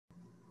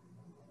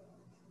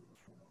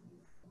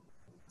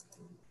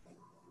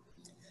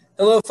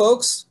Hello,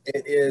 folks.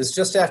 It is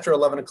just after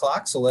 11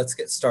 o'clock, so let's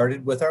get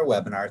started with our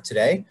webinar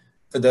today.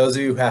 For those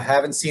of you who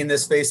haven't seen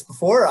this face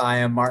before, I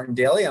am Martin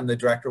Daly. I'm the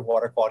Director of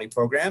Water Quality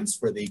Programs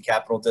for the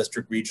Capital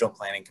District Regional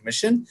Planning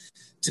Commission.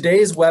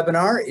 Today's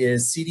webinar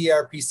is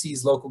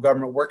CDRPC's Local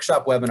Government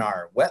Workshop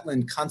webinar,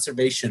 Wetland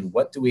Conservation,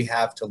 What Do We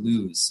Have to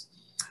Lose?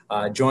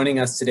 Joining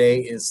us today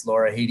is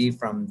Laura Haiti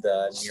from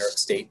the New York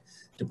State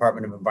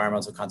Department of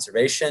Environmental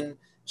Conservation.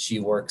 She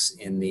works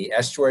in the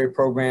estuary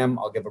program.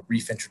 I'll give a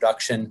brief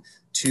introduction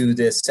to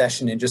this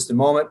session in just a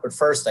moment, but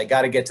first I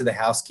got to get to the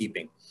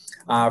housekeeping.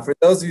 For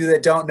those of you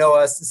that don't know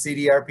us, the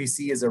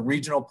CDRPC is a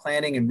regional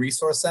planning and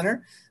resource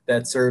center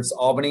that serves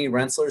Albany,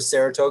 Rensselaer,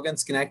 Saratoga, and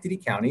Schenectady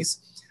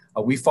counties.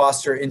 We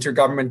foster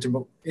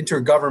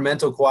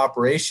intergovernmental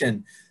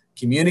cooperation,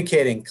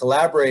 communicating,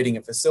 collaborating,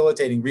 and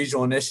facilitating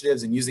regional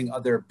initiatives and using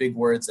other big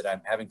words that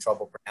I'm having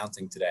trouble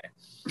pronouncing today.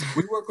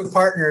 We work with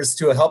partners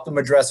to help them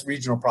address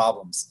regional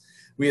problems.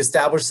 We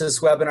established this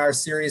webinar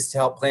series to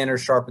help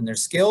planners sharpen their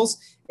skills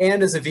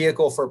and as a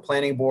vehicle for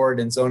Planning Board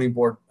and Zoning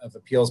Board of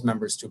Appeals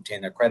members to obtain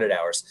their credit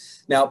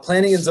hours. Now,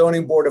 Planning and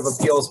Zoning Board of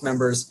Appeals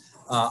members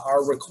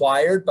are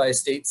required by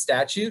state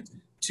statute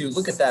to,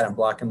 look at that, I'm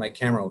blocking my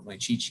camera with my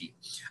cheat sheet,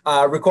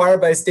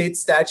 required by state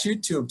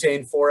statute to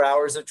obtain 4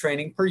 hours of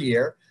training per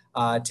year.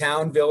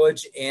 Town,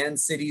 village, and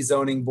city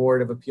zoning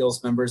board of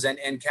appeals members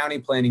and county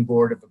planning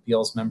board of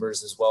appeals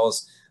members, as well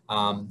as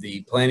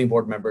the planning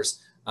board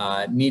members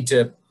need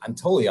to, I'm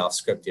totally off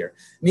script here,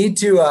 need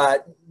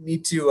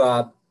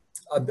to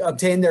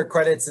obtain their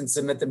credits and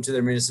submit them to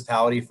their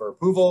municipality for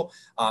approval.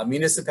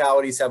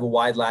 Municipalities have a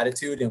wide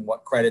latitude in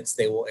what credits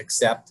they will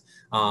accept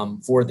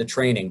for the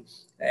training.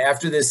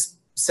 After this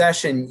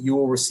session, you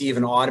will receive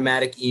an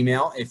automatic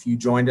email. If you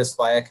joined us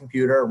via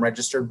computer and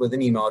registered with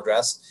an email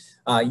address,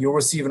 you'll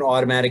receive an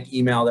automatic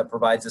email that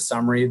provides a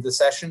summary of the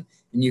session,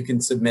 and you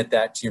can submit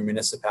that to your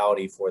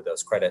municipality for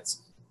those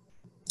credits.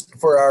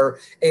 For our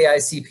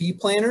AICP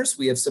planners,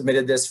 we have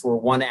submitted this for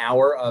 1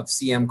 hour of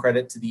CM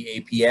credit to the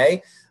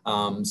APA.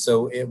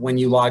 When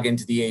you log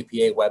into the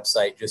APA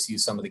website, just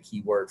use some of the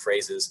keyword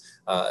phrases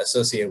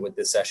associated with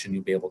this session,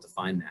 you'll be able to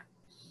find that.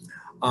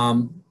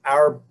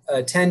 Our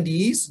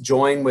attendees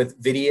join with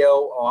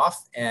video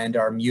off and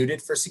are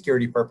muted for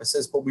security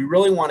purposes, but we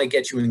really want to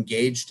get you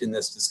engaged in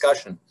this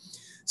discussion.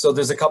 So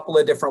there's a couple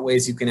of different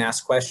ways you can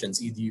ask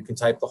questions. Either you can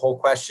type the whole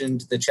question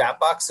to the chat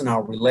box and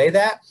I'll relay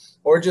that,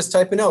 or just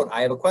type a note.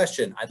 I have a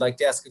question. I'd like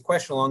to ask a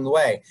question along the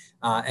way.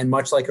 And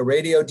much like a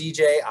radio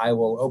DJ, I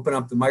will open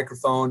up the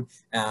microphone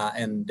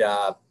and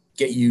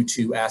get you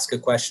to ask a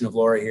question of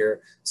Laura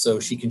here so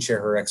she can share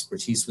her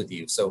expertise with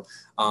you. So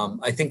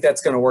I think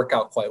that's going to work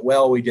out quite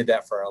well. We did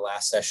that for our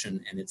last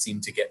session and it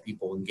seemed to get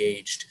people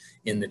engaged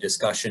in the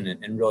discussion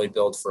and really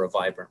build for a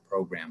vibrant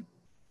program.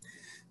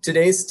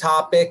 Today's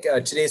topic,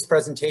 today's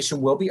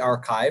presentation will be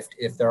archived.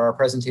 If there are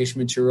presentation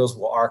materials,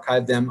 we'll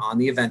archive them on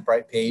the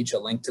Eventbrite page. A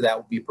link to that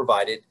will be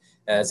provided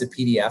as a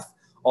PDF.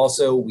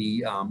 Also,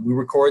 we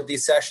record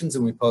these sessions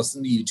and we post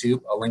them to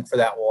YouTube. A link for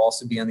that will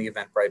also be on the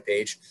Eventbrite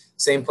page.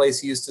 Same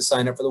place you used to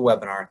sign up for the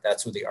webinar.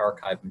 That's where the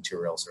archive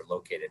materials are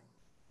located.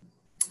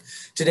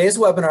 Today's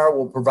webinar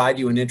will provide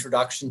you an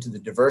introduction to the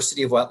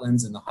diversity of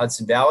wetlands in the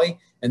Hudson Valley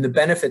and the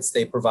benefits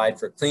they provide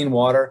for clean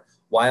water,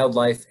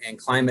 wildlife, and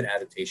climate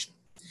adaptation.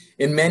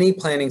 In many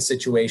planning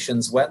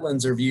situations,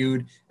 wetlands are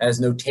viewed as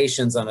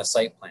notations on a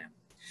site plan.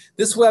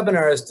 This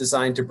webinar is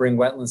designed to bring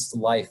wetlands to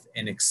life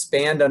and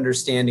expand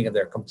understanding of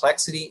their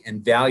complexity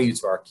and value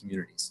to our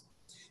communities.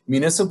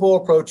 Municipal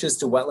approaches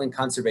to wetland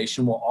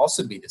conservation will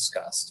also be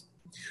discussed.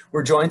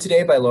 We're joined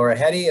today by Laura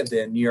Haiti of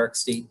the New York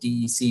State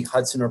DEC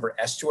Hudson River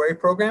Estuary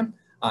Program.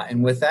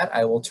 And with that,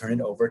 I will turn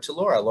it over to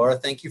Laura. Laura,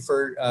 thank you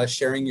for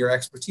sharing your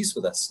expertise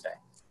with us today.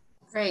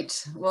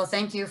 Great. Well,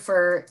 thank you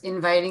for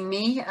inviting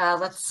me.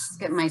 Let's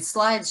get my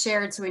slides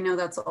shared so we know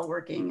that's all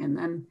working, and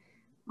then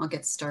I'll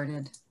get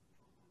started.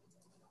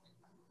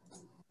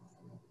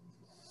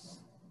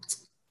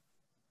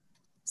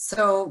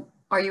 So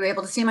are you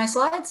able to see my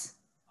slides?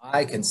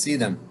 I can see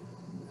them.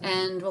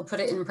 And we'll put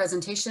it in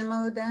presentation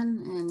mode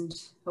then, and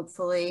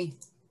hopefully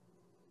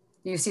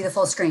you see the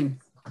full screen.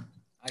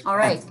 All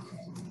right.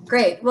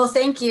 Great. Well,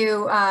 thank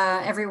you,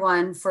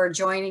 everyone, for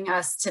joining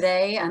us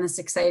today on this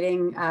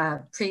exciting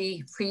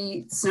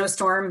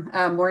pre-snowstorm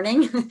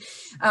morning.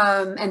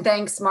 And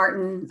thanks,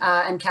 Martin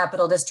and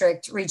Capital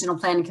District Regional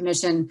Planning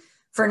Commission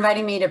for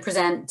inviting me to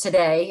present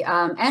today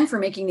and for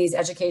making these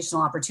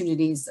educational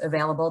opportunities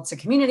available to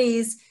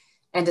communities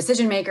and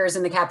decision makers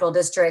in the Capital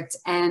District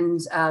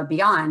and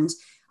beyond.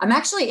 I'm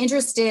actually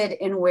interested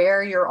in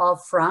where you're all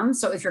from.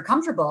 So if you're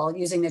comfortable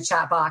using the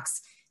chat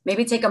box,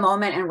 maybe take a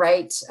moment and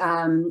write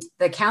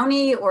the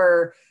county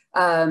or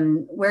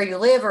where you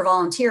live or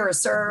volunteer or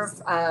serve.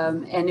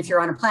 And if you're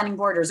on a planning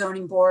board or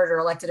zoning board or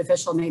elected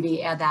official,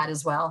 maybe add that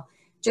as well,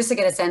 just to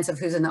get a sense of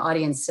who's in the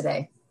audience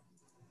today.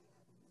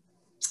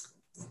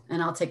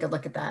 And I'll take a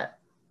look at that.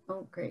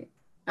 Oh, great.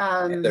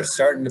 They're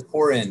starting to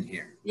pour in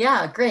here.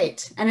 Yeah,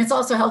 great. And it's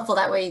also helpful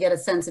that way you get a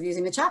sense of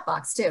using the chat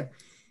box too.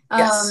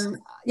 Yes.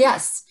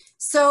 Yes.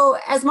 So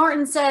as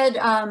Martin said,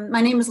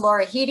 my name is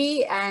Laura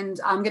Heedy, and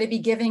I'm going to be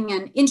giving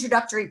an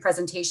introductory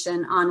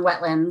presentation on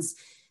wetlands.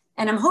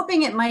 And I'm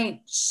hoping it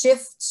might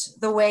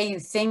shift the way you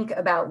think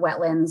about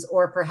wetlands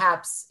or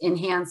perhaps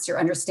enhance your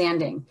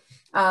understanding.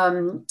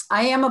 I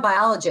am a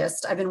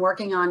biologist. I've been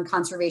working on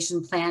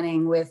conservation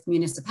planning with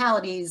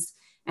municipalities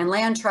and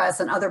land trusts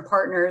and other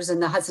partners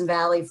in the Hudson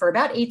Valley for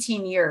about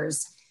 18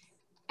 years.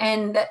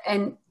 And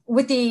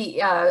with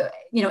the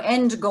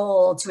end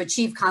goal to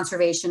achieve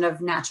conservation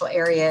of natural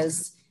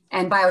areas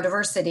and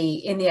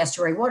biodiversity in the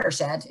estuary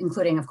watershed,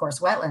 including, of course,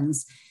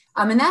 wetlands.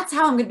 And that's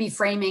how I'm going to be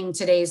framing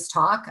today's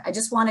talk. I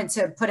just wanted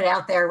to put it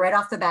out there right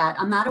off the bat.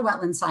 I'm not a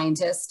wetland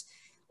scientist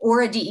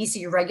or a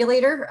DEC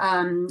regulator,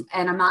 and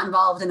I'm not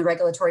involved in the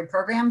regulatory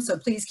program. So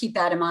please keep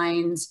that in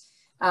mind,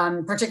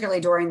 particularly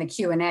during the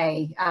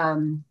Q&A.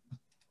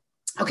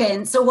 Okay,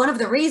 and so one of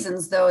the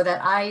reasons, though,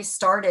 that I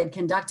started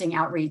conducting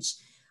outreach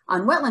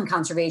on wetland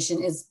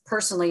conservation is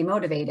personally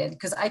motivated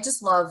because I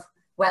just love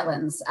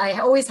wetlands. I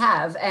always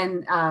have,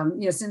 and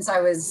since I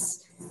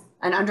was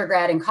an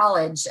undergrad in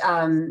college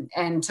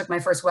and took my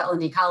first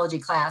wetland ecology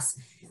class,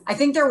 I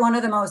think they're one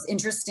of the most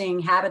interesting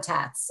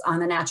habitats on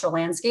the natural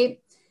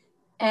landscape.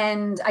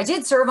 And I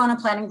did serve on a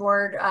planning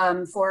board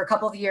for a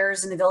couple of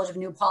years in the village of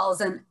New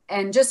Paltz,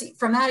 and just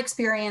from that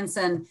experience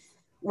and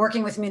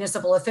working with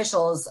municipal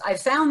officials, I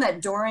found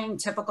that during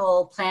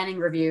typical planning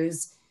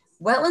reviews,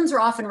 wetlands are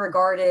often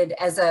regarded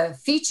as a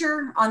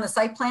feature on the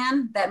site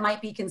plan that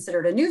might be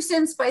considered a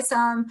nuisance by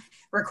some,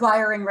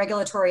 requiring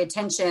regulatory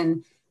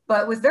attention,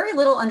 but with very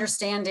little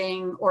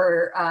understanding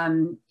or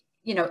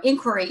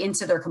inquiry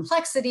into their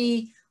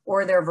complexity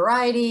or their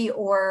variety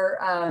or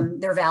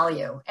their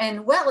value.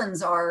 And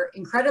wetlands are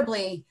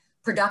incredibly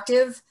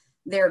productive.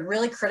 They're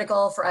really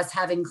critical for us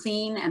having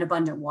clean and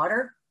abundant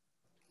water.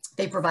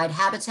 They provide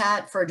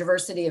habitat for a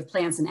diversity of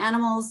plants and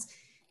animals.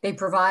 They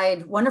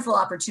provide wonderful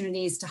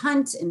opportunities to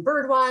hunt and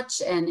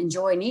birdwatch and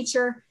enjoy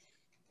nature.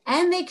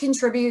 And they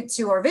contribute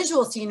to our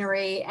visual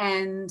scenery.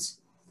 And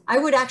I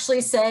would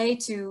actually say,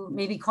 to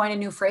maybe coin a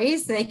new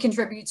phrase, they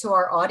contribute to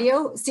our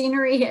audio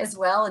scenery as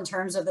well in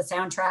terms of the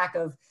soundtrack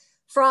of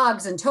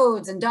frogs and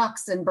toads and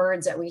ducks and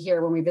birds that we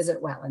hear when we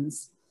visit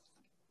wetlands.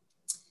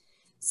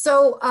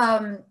 So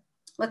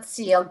let's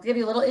see, I'll give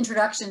you a little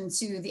introduction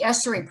to the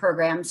estuary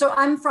program. So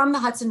I'm from the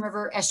Hudson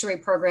River Estuary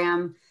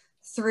Program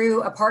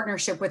through a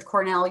partnership with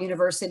Cornell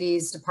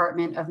University's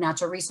Department of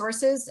Natural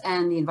Resources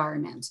and the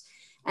Environment.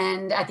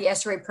 And at the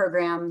estuary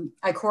program,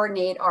 I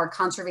coordinate our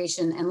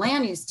conservation and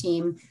land use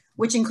team,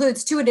 which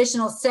includes 2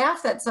 additional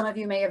staff that some of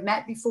you may have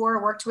met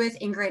before, worked with,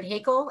 Ingrid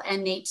Hakel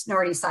and Nate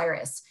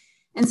Nardi-Cyrus.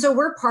 And so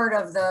we're part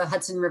of the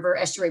Hudson River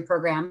Estuary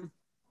Program,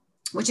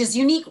 which is a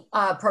unique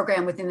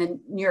program within the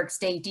New York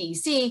State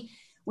DEC.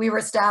 We were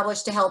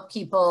established to help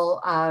people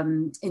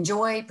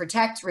enjoy,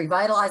 protect,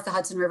 revitalize the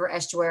Hudson River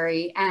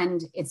Estuary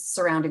and its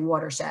surrounding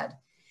watershed.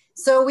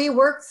 So we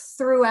work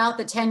throughout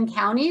the 10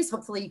 counties.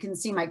 Hopefully you can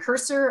see my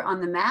cursor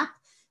on the map.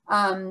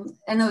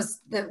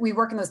 We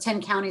work in those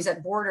 10 counties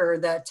that border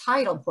the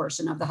tidal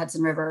portion of the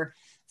Hudson River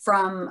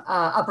from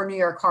Upper New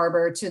York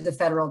Harbor to the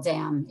federal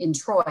dam in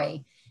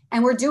Troy.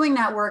 And we're doing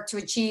that work to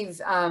achieve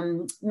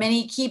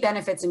many key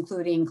benefits,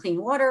 including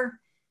clean water,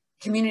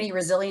 community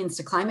resilience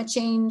to climate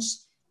change,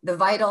 the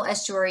vital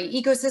estuary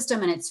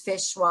ecosystem and its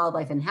fish,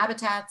 wildlife, and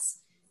habitats,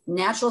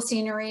 natural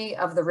scenery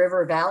of the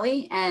river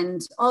valley,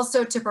 and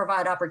also to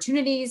provide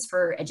opportunities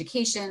for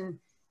education,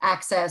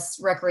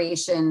 access,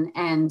 recreation,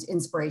 and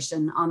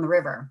inspiration on the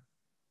river.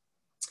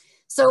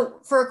 So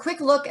for a quick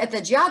look at the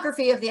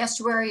geography of the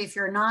estuary, if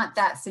you're not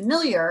that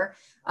familiar,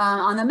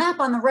 on the map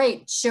on the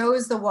right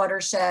shows the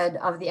watershed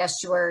of the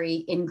estuary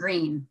in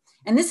green.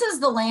 And this is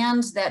the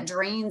land that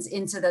drains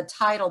into the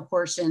tidal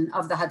portion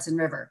of the Hudson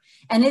River.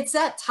 And it's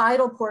that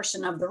tidal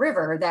portion of the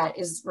river that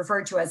is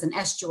referred to as an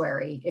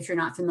estuary, if you're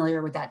not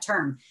familiar with that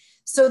term.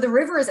 So the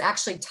river is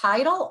actually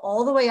tidal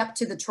all the way up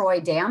to the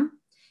Troy Dam.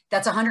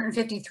 That's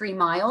 153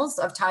 miles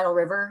of tidal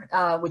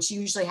river, which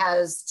usually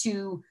has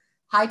 2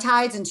 high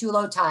tides and 2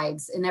 low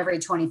tides in every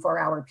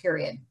 24-hour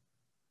period.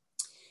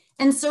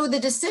 And so the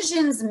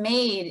decisions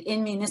made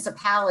in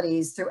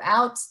municipalities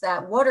throughout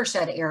that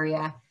watershed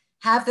area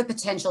have the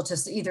potential to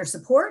either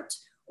support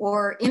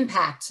or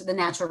impact the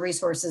natural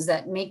resources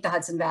that make the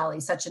Hudson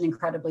Valley such an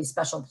incredibly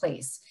special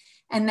place.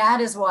 And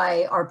that is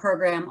why our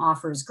program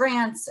offers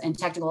grants and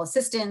technical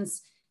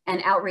assistance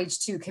and outreach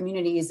to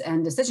communities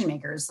and decision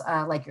makers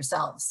like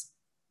yourselves.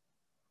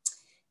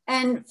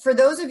 And for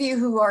those of you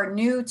who are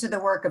new to the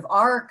work of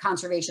our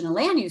conservation and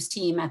land use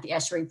team at the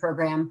estuary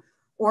program,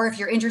 or if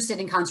you're interested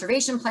in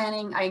conservation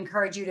planning, I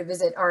encourage you to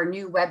visit our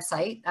new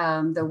website.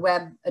 The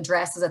web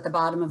address is at the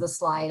bottom of the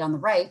slide on the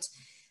right.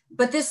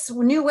 But this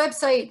new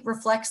website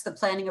reflects the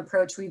planning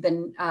approach we've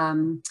been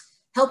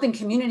helping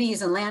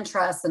communities and land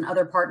trusts and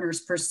other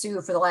partners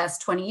pursue for the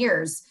last 20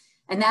 years.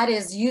 And that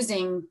is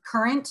using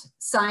current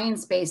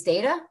science-based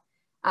data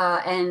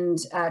and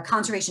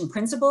conservation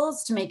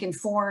principles to make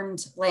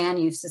informed land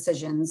use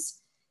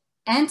decisions,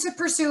 and to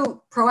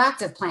pursue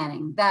proactive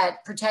planning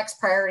that protects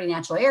priority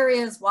natural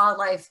areas,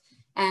 wildlife,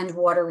 and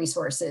water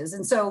resources.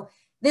 And so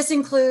This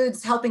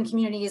includes helping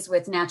communities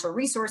with natural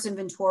resource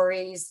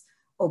inventories,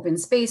 open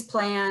space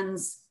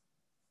plans,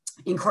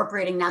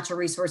 incorporating natural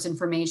resource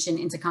information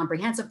into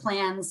comprehensive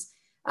plans,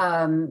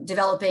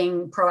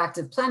 developing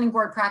proactive planning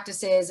board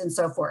practices, and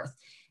so forth.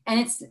 And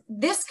it's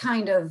this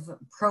kind of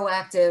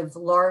proactive,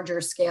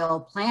 larger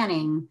scale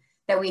planning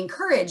that we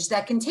encourage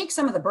that can take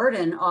some of the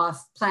burden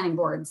off planning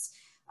boards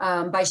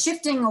by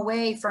shifting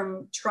away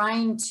from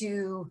trying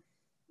to,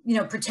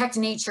 protect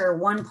nature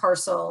one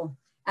parcel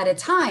at a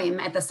time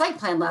at the site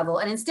plan level,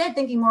 and instead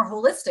thinking more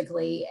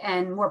holistically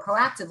and more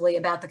proactively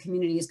about the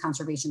community's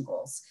conservation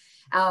goals.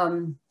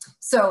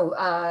 So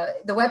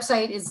the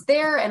website is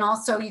there, and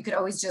also you could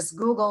always just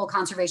Google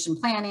conservation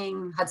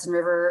planning, Hudson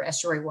River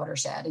Estuary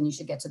Watershed, and you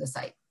should get to the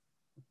site.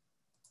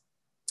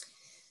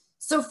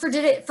 So for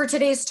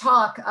today's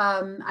talk,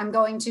 I'm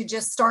going to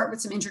just start with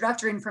some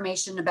introductory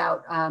information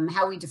about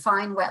how we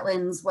define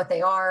wetlands, what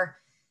they are,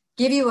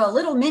 give you a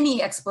little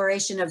mini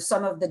exploration of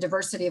some of the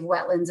diversity of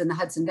wetlands in the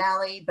Hudson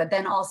Valley, but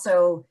then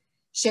also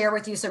share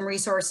with you some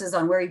resources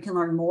on where you can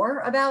learn more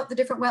about the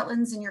different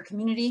wetlands in your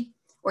community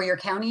or your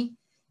county.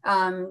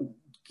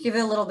 Give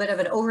a little bit of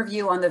an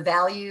overview on the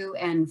value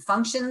and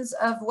functions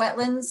of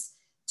wetlands,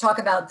 talk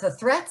about the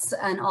threats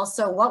and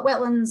also what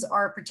wetlands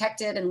are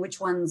protected and which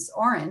ones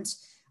aren't,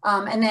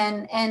 and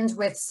then end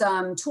with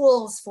some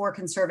tools for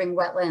conserving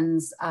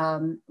wetlands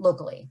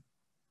locally.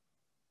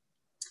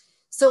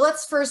 So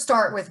let's first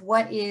start with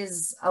what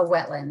is a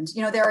wetland.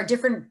 There are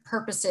different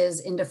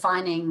purposes in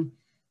defining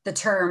the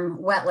term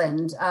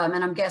wetland,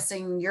 and I'm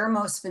guessing you're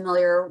most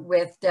familiar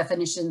with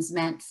definitions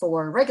meant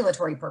for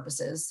regulatory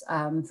purposes,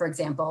 for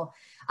example.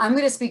 I'm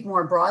going to speak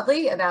more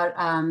broadly about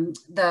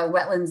the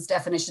wetlands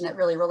definition that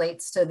really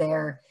relates to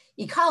their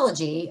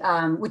ecology,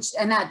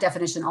 and that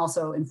definition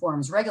also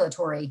informs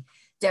regulatory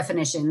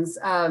definitions.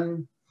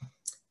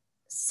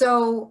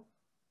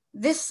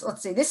 This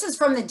is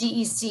from the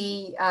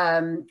DEC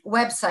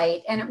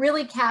website, and it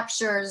really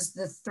captures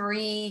the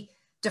three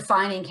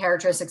defining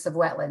characteristics of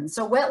wetlands.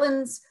 So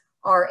wetlands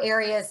are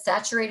areas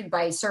saturated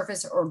by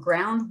surface or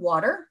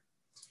groundwater,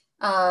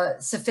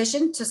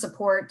 sufficient to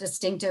support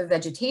distinctive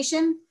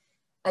vegetation,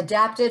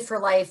 adapted for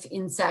life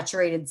in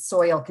saturated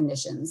soil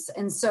conditions.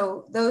 And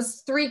so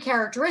those three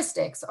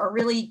characteristics are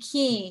really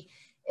key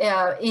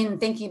in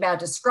thinking about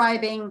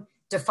describing,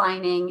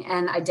 defining,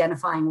 and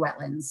identifying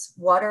wetlands: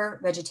 water,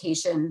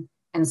 vegetation,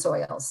 and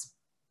soils.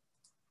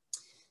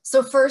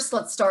 So first,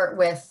 let's start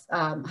with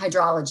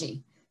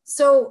hydrology.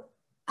 So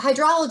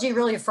hydrology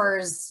really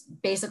refers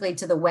basically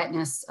to the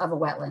wetness of a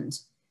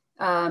wetland.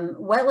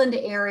 Wetland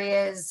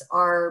areas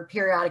are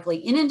periodically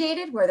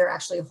inundated, where they're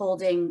actually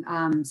holding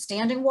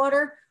standing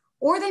water,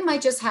 or they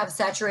might just have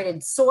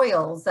saturated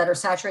soils that are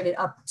saturated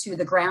up to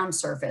the ground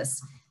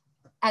surface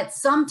at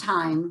some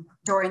time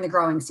during the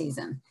growing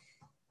season.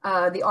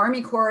 The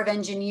Army Corps of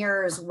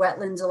Engineers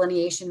Wetland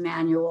Delineation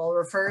Manual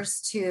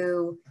refers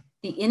to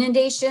the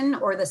inundation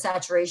or the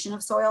saturation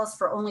of soils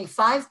for only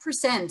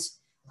 5%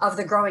 of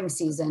the growing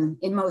season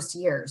in most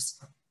years.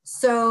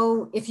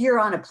 So if you're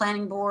on a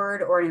planning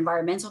board or an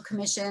environmental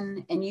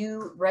commission and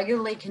you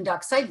regularly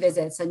conduct site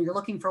visits and you're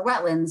looking for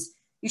wetlands,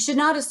 you should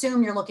not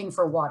assume you're looking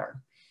for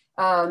water.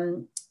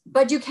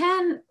 But you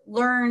can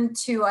learn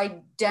to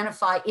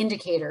identify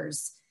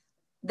indicators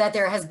that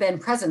there has been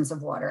presence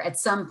of water at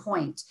some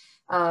point.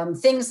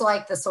 Things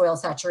like the soil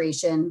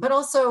saturation, but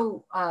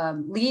also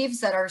leaves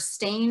that are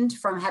stained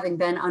from having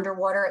been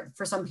underwater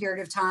for some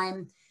period of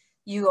time.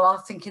 You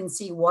often can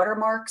see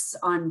watermarks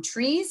on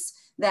trees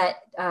that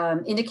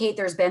indicate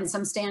there's been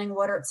some standing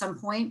water at some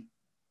point.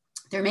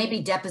 There may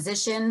be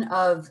deposition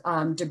of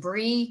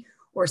debris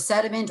or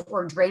sediment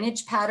or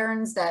drainage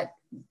patterns that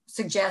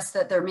suggest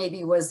that there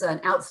maybe was an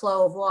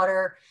outflow of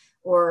water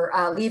or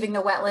leaving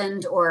the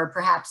wetland, or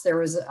perhaps there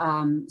was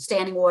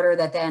standing water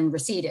that then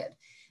receded.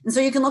 And so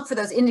you can look for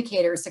those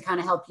indicators to kind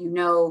of help you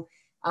know,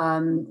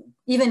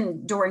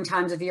 even during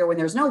times of year when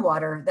there's no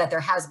water, that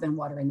there has been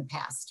water in the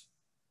past.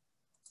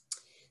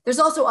 There's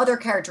also other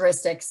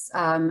characteristics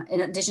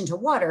in addition to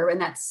water, and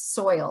that's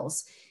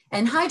soils.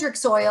 And hydric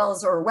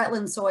soils or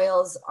wetland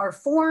soils are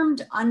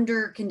formed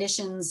under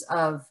conditions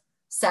of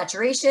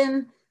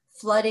saturation,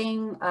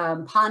 flooding,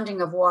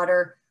 ponding of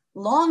water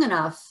long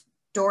enough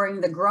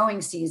during the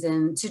growing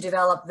season to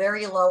develop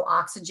very low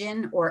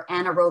oxygen or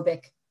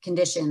anaerobic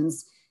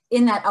conditions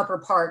in that upper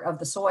part of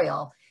the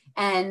soil.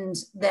 And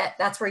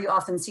that's where you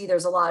often see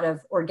there's a lot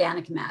of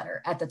organic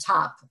matter at the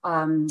top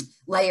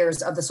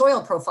layers of the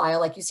soil profile.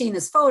 Like you see in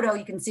this photo,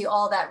 you can see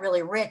all that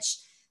really rich,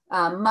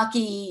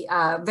 mucky,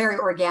 very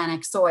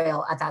organic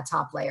soil at that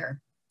top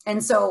layer.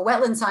 And so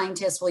wetland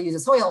scientists will use a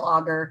soil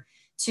auger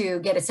to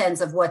get a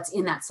sense of what's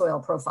in that soil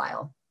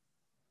profile.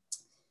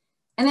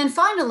 And then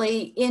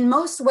finally, in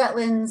most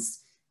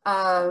wetlands,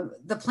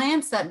 the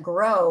plants that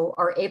grow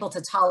are able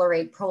to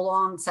tolerate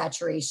prolonged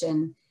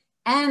saturation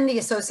and the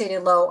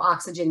associated low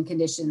oxygen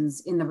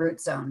conditions in the root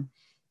zone.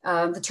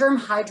 The term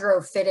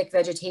hydrophytic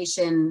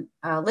vegetation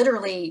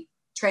literally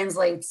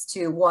translates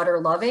to water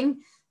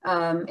loving.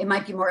 It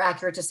might be more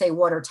accurate to say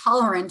water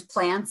tolerant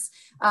plants,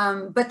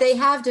 but they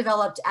have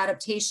developed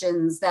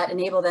adaptations that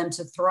enable them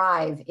to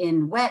thrive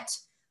in wet,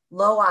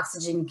 low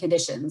oxygen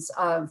conditions.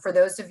 For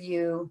those of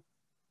you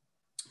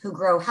who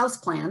grow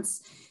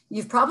houseplants,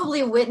 you've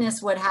probably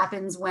witnessed what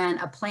happens when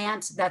a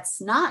plant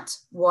that's not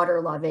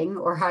water loving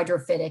or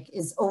hydrophytic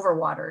is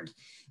overwatered.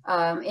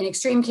 In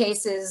extreme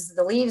cases,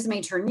 the leaves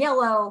may turn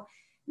yellow,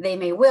 they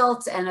may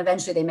wilt, and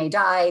eventually they may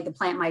die. The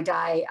plant might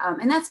die.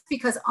 And that's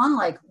because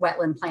unlike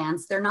wetland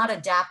plants, they're not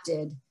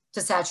adapted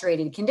to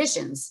saturated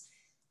conditions.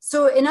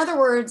 So in other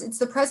words, it's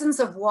the presence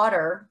of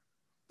water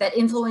that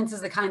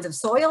influences the kinds of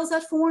soils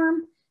that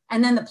form,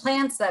 and then the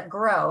plants that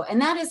grow. And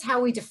that is how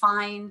we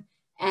define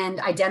and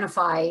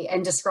identify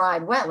and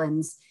describe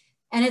wetlands.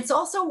 And it's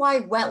also why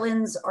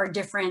wetlands are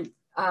different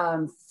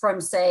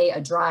from, say,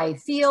 a dry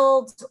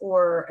field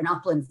or an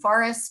upland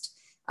forest.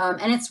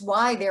 And it's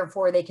why,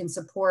 therefore, they can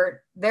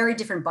support very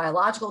different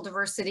biological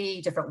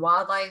diversity, different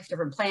wildlife,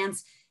 different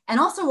plants, and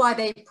also why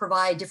they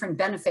provide different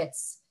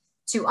benefits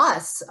to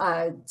us,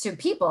 to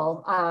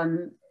people,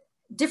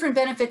 different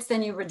benefits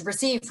than you would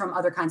receive from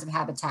other kinds of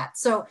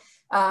habitats. So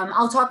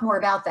I'll talk more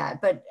about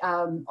that, but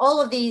all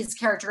of these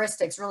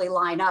characteristics really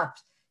line up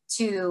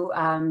to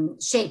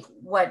shape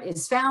what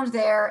is found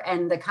there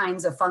and the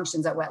kinds of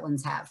functions that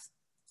wetlands have.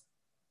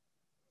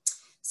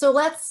 So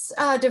let's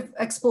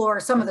explore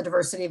some of the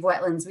diversity of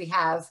wetlands we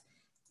have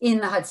in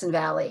the Hudson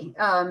Valley.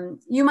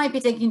 You might be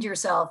thinking to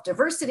yourself,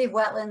 diversity of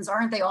wetlands,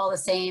 aren't they all the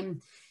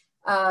same?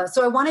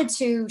 So I wanted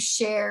to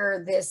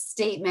share this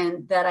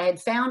statement that I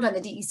had found on the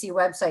DEC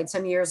website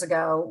some years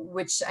ago,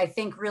 which I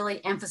think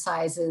really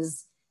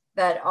emphasizes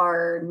that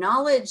our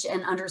knowledge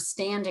and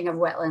understanding of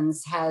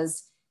wetlands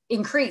has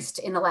increased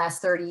in the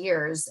last 30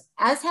 years,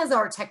 as has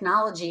our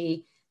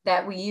technology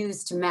that we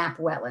use to map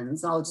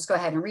wetlands. I'll just go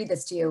ahead and read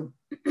this to you.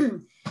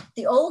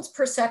 The old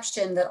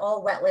perception that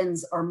all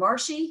wetlands are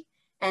marshy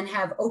and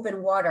have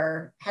open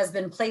water has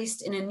been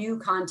placed in a new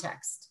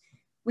context.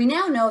 We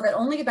now know that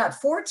only about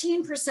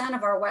 14%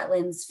 of our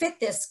wetlands fit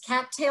this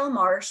cattail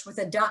marsh with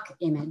a duck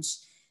image,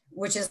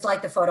 which is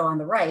like the photo on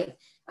the right.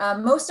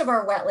 Most of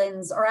our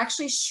wetlands are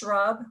actually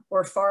shrub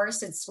or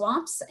forested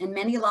swamps, and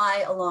many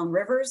lie along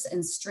rivers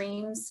and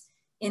streams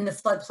in the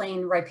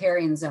floodplain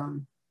riparian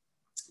zone.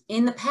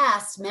 In the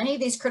past, many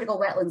of these critical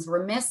wetlands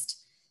were missed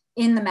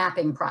in the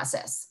mapping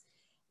process.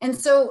 And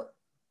so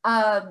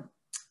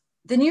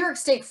the New York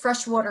State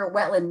freshwater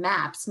wetland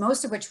maps,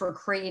 most of which were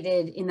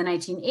created in the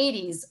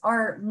 1980s,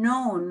 are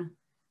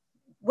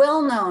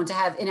well known to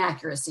have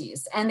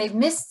inaccuracies, and they've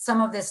missed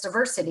some of this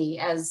diversity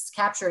as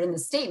captured in the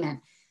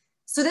statement.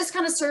 So this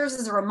kind of serves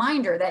as a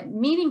reminder that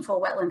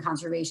meaningful wetland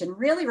conservation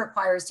really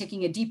requires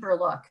taking a deeper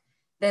look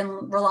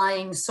than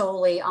relying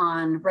solely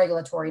on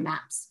regulatory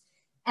maps.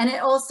 And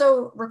it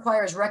also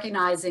requires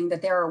recognizing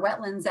that there are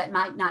wetlands that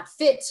might not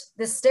fit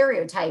this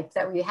stereotype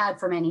that we had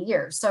for many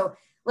years. So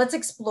let's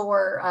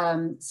explore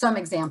some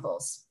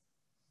examples.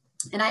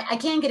 And I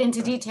can't get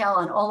into detail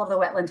on all of the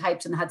wetland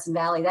types in the Hudson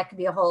Valley. That could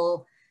be a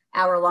whole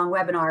hour-long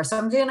webinar. So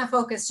I'm gonna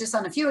focus just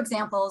on a few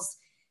examples,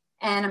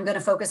 and I'm gonna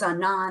focus on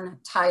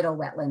non-tidal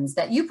wetlands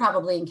that you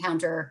probably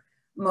encounter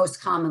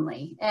most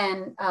commonly.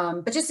 And,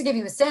 but just to give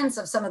you a sense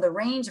of some of the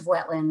range of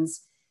wetlands,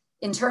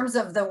 in terms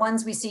of the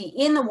ones we see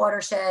in the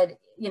watershed,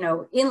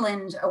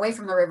 inland, away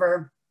from the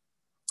river,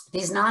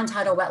 these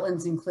non-tidal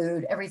wetlands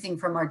include everything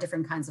from our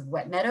different kinds of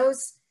wet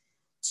meadows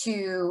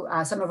to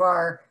some of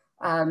our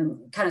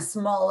kind of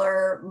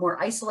smaller,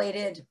 more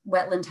isolated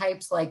wetland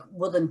types like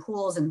woodland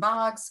pools and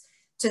bogs,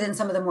 to then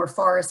some of the more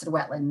forested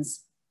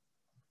wetlands.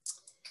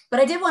 But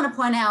I did want to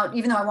point out,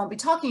 even though I won't be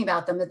talking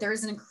about them, that there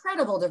is an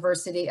incredible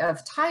diversity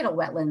of tidal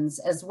wetlands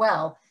as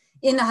well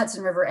in the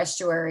Hudson River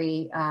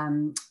estuary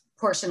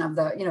portion of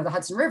the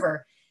Hudson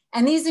River.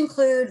 And these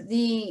include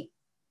the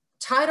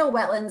tidal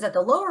wetlands at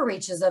the lower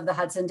reaches of the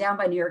Hudson down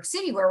by New York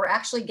City, where we're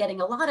actually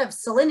getting a lot of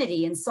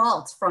salinity and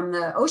salt from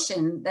the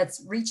ocean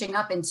that's reaching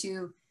up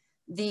into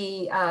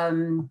the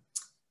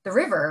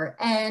river.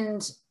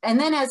 And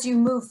then as you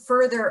move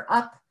further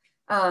up,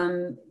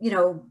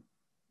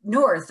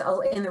 north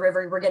in the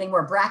river, we're getting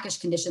more brackish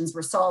conditions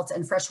where salt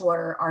and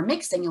freshwater are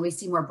mixing, and we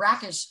see more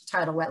brackish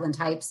tidal wetland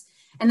types.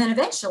 And then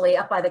eventually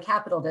up by the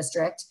Capital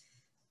District,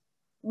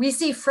 we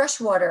see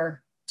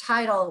freshwater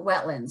tidal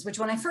wetlands, which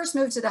when I first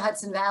moved to the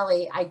Hudson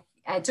Valley,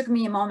 it took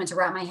me a moment to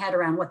wrap my head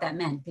around what that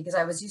meant, because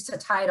I was used to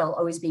tidal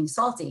always being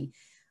salty.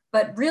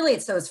 But really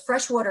it's those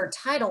freshwater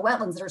tidal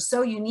wetlands that are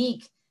so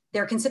unique,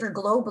 they're considered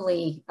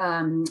globally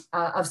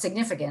of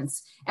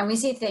significance. And we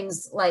see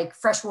things like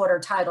freshwater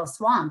tidal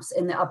swamps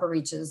in the upper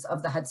reaches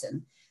of the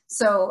Hudson.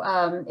 So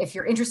if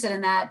you're interested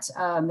in that,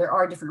 there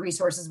are different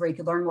resources where you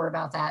could learn more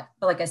about that.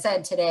 But like I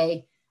said,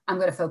 today, I'm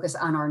going to focus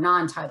on our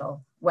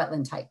non-tidal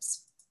wetland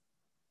types.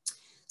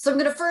 So I'm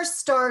going to first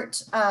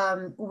start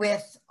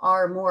with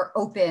our more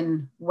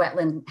open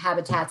wetland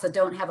habitats that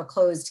don't have a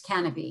closed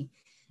canopy.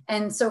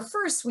 And so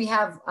first we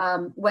have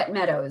wet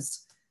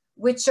meadows,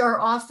 which are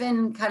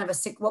often kind of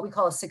what we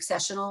call a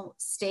successional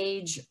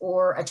stage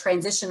or a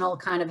transitional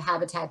kind of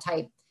habitat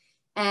type.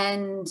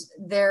 And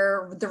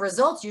they're the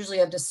results usually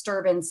of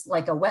disturbance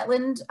like a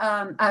wetland,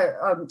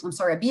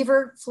 a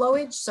beaver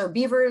flowage. So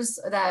beavers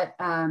that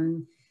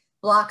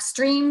block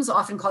streams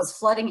often cause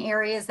flooding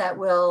areas that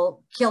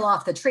will kill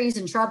off the trees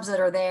and shrubs that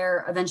are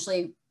there,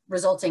 eventually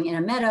resulting in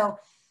a meadow.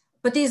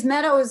 But these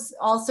meadows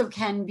also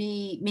can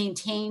be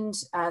maintained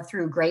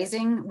through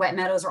grazing. Wet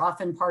meadows are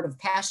often part of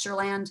pasture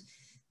land.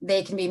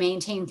 They can be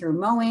maintained through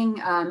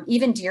mowing.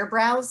 Even deer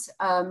browse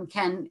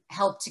can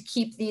help to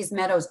keep these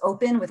meadows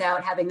open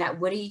without having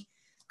that woody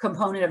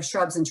component of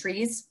shrubs and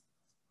trees.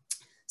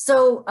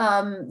 So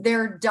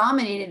they're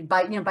dominated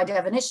by, by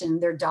definition,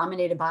 they're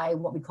dominated by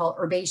what we call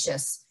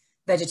herbaceous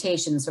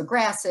vegetation. So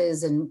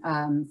grasses and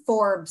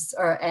forbs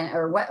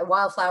or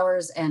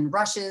wildflowers and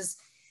rushes.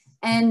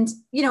 And,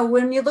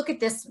 when you look at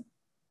this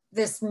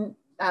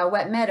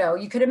wet meadow,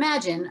 you could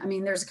imagine, I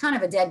mean, there's kind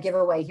of a dead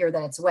giveaway here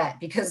that it's wet,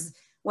 because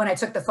when I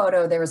took the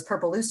photo, there was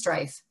purple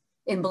loosestrife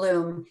in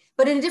bloom.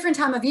 But in a different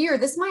time of year,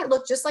 this might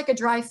look just like a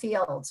dry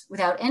field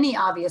without any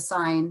obvious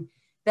sign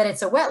that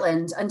it's a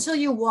wetland until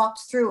you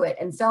walked through it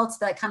and felt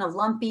that kind of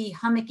lumpy,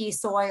 hummocky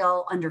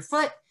soil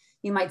underfoot.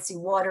 You might see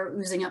water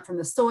oozing up from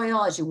the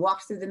soil as you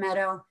walked through the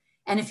meadow.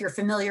 And if you're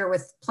familiar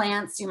with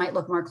plants, you might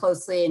look more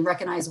closely and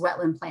recognize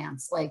wetland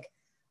plants like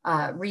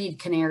reed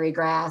canary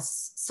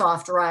grass,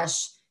 soft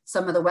rush,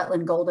 some of the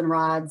wetland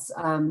goldenrods,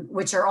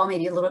 which are all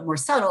maybe a little bit more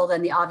subtle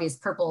than the obvious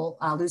purple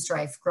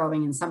loosestrife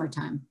growing in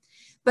summertime.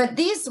 But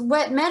these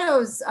wet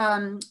meadows,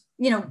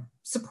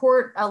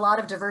 support a lot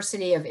of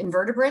diversity of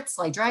invertebrates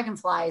like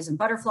dragonflies and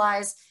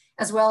butterflies,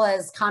 as well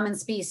as common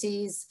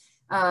species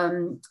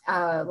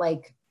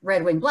like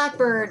red-winged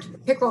blackbird,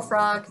 pickerel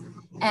frog,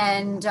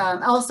 and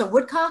also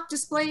woodcock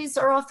displays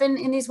are often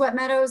in these wet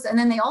meadows. And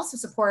then they also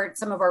support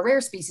some of our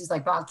rare species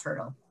like bog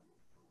turtle.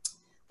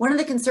 One of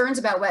the concerns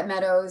about wet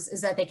meadows is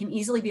that they can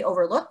easily be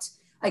overlooked,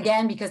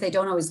 again, because they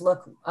don't always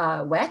look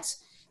wet.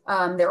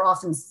 They're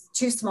often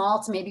too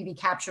small to maybe be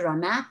captured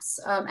on maps.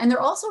 And they're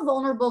also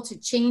vulnerable to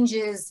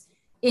changes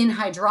in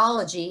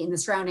hydrology in the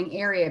surrounding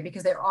area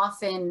because they're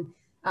often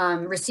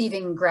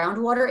receiving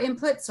groundwater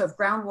input. So if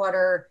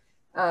groundwater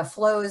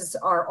flows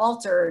are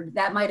altered,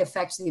 that might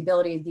affect the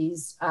ability of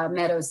these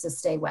meadows to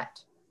stay wet.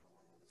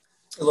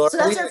 Laura, so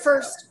that's our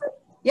first.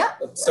 Yeah.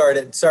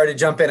 Sorry to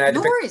jump in.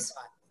 No worries.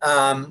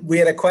 We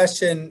had a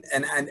question,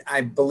 and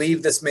I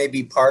believe this may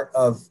be part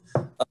of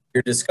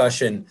your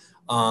discussion,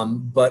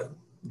 but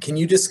can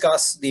you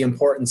discuss the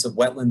importance of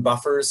wetland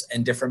buffers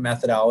and different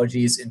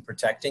methodologies in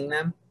protecting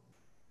them?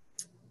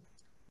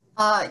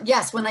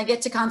 Yes, when I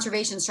get to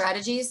conservation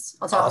strategies,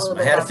 I'll talk a little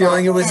bit about that. I had a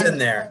feeling it was in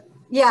there.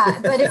 Yeah,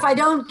 but if I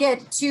don't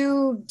get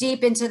too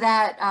deep into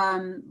that,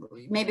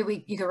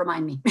 maybe you could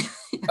remind me.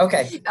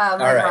 Okay. All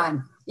right.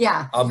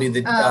 Yeah. I'll be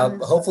the,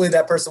 hopefully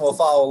that person will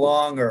follow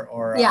along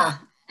or yeah.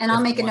 And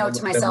I'll make a note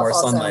to myself more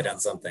also. Sunlight on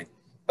something.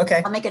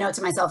 Okay. I'll make a note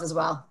to myself as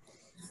well.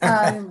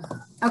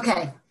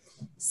 Okay.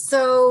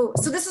 So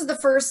this is the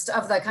first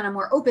of the kind of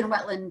more open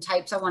wetland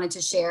types I wanted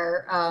to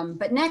share.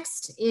 But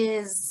next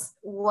is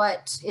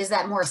what is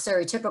that more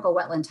stereotypical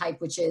wetland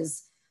type, which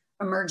is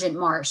emergent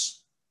marsh.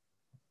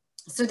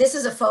 So this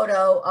is a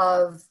photo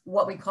of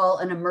what we call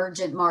an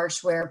emergent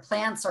marsh, where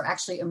plants are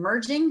actually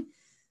emerging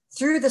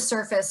through the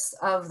surface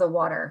of the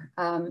water.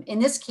 In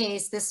this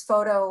case, this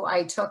photo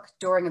I took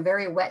during a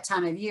very wet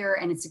time of year,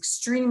 and it's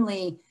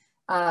extremely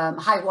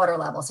high water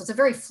level. So it's a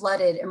very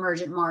flooded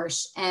emergent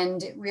marsh,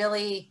 and it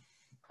really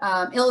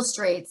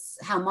illustrates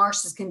how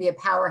marshes can be a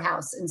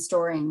powerhouse in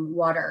storing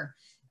water.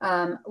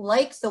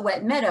 Like the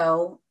wet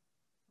meadow,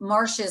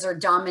 marshes are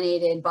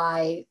dominated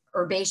by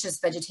herbaceous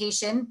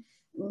vegetation.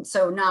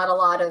 So not a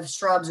lot of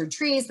shrubs or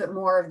trees, but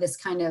more of this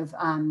kind of,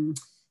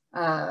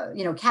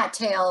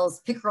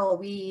 cattails, pickerel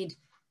weed,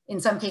 in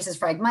some cases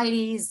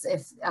Phragmites,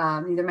 if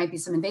there might be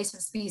some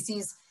invasive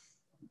species.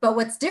 But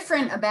what's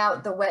different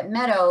about the wet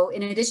meadow,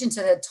 in addition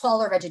to the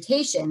taller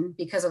vegetation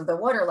because of the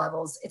water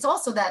levels, it's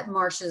also that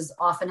marshes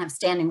often have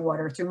standing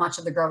water through much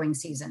of the growing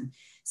season.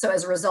 So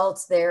as a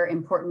result, they're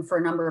important for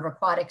a number of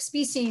aquatic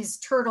species,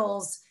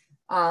 turtles,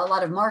 a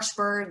lot of marsh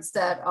birds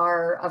that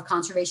are of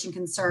conservation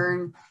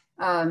concern,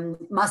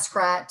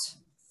 muskrat,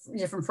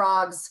 different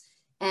frogs,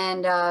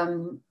 and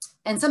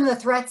some of the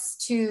threats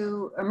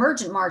to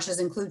emergent marshes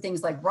include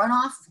things like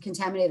runoff,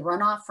 contaminated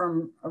runoff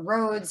from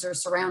roads or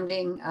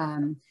surrounding,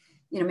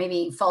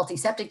 maybe faulty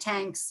septic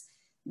tanks.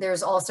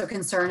 There's also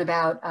concern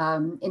about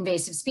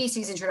invasive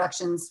species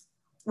introductions,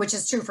 which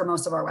is true for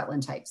most of our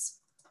wetland types.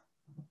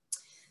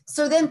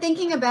 So then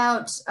thinking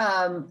about,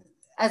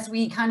 as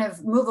we kind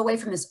of move away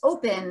from this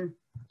open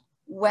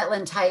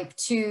wetland type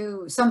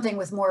to something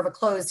with more of a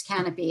closed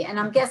canopy. And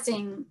I'm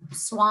guessing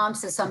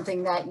swamps is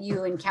something that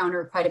you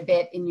encounter quite a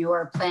bit in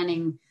your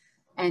planning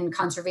and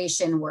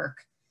conservation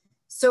work.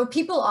 So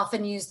people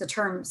often use the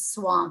term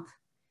swamp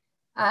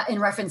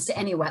in reference to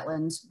any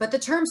wetland, but the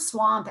term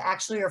swamp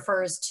actually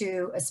refers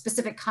to a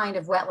specific kind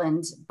of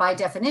wetland. By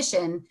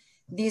definition,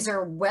 these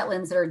are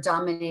wetlands that are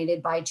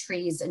dominated by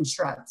trees and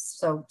shrubs.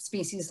 So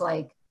species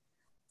like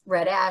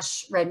red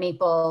ash, red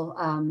maple,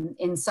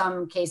 in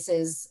some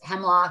cases,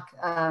 hemlock,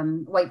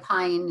 white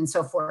pine, and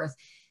so forth.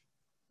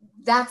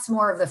 that's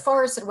more of the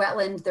forested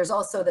wetland. There's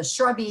also the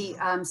shrubby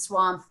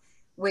swamp,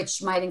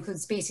 which might include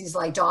species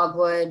like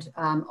dogwood,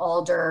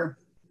 alder,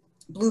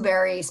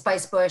 blueberry,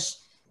 spicebush.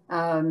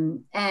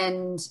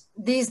 And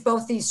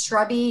both these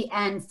shrubby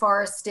and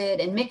forested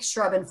and mixed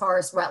shrub and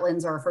forest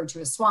wetlands are referred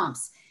to as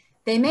swamps.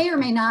 They may or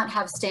may not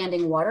have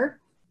standing water.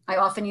 I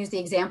often use the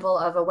example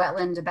of a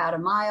wetland about a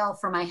mile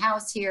from my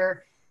house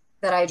here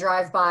that I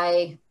drive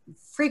by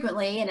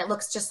frequently, and it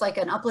looks just like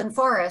an upland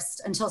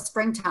forest until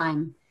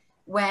springtime,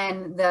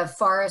 when the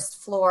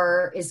forest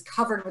floor is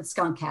covered with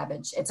skunk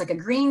cabbage. It's like a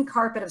green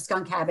carpet of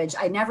skunk cabbage.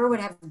 I never would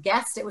have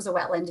guessed it was a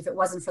wetland if it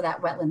wasn't for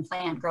that wetland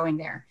plant growing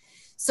there.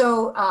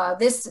 So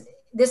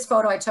this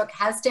photo I took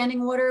has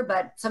standing water,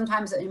 but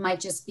sometimes it might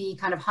just be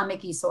kind of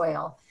hummocky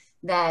soil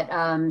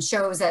that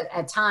shows that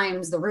at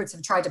times the roots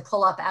have tried to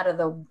pull up out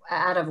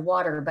of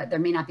water, but there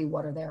may not be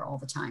water there all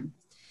the time.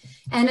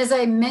 And as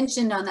I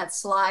mentioned on that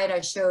slide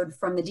I showed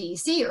from the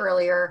DEC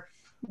earlier,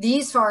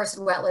 these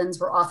forested wetlands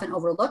were often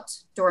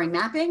overlooked during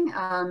mapping,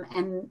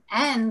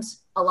 and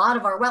a lot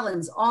of our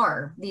wetlands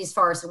are these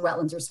forested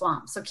wetlands or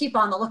swamps. So keep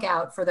on the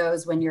lookout for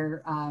those when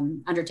you're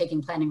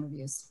undertaking planning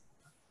reviews.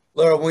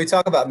 Laura, when we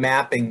talk about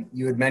mapping,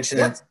 you had mentioned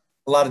that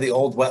a lot of the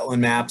old wetland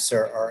maps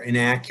are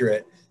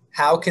inaccurate.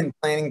 How can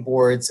planning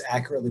boards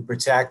accurately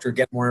protect or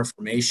get more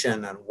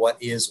information on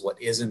what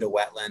isn't a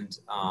wetland?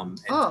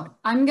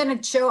 I'm going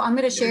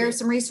to share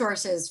some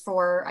resources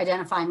for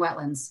identifying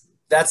wetlands.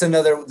 That's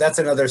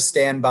another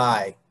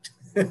standby.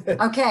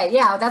 Okay,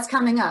 yeah, that's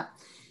coming up.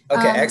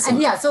 Okay, excellent.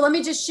 And yeah, so let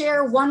me just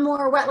share one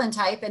more wetland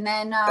type, and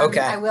then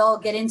I will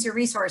get into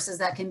resources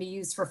that can be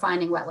used for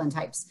finding wetland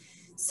types.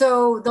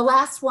 So the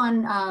last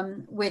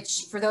one,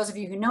 which for those of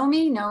you who know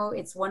me, know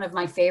it's one of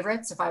my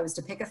favorites if I was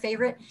to pick a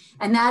favorite,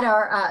 and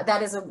that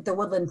is the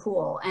woodland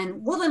pool.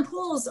 And woodland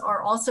pools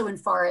are also in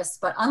forests,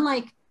 but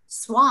unlike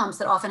swamps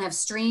that often have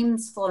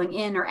streams flowing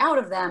in or out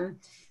of them,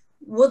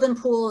 woodland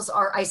pools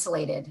are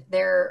isolated.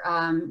 They're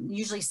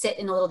usually sit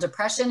in a little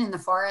depression in the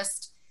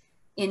forest.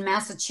 In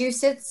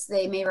Massachusetts,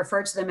 they may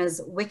refer to them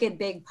as wicked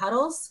big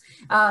puddles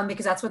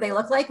because that's what they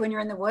look like when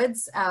you're in the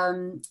woods.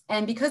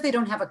 And because they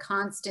don't have a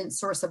constant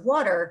source of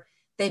water,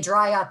 they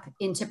dry up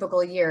in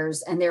typical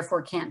years and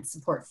therefore can't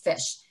support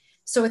fish.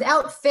 So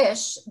without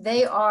fish,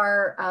 they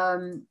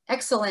are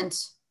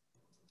excellent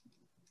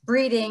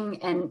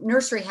breeding and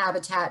nursery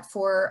habitat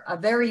for a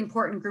very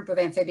important group of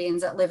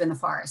amphibians that live in the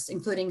forest,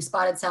 including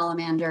spotted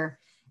salamander,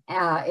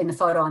 in the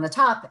photo on the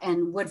top,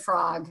 and wood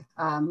frog,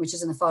 which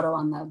is in the photo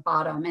on the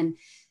bottom.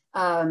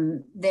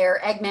 And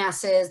their egg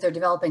masses, they're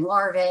developing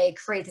larvae,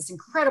 create this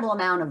incredible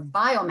amount of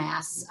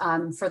biomass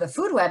for the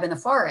food web in the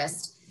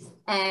forest.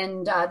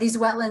 And these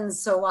wetlands,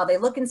 so while they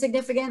look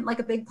insignificant like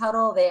a big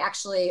puddle, they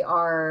actually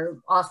are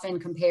often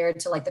compared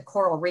to like the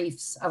coral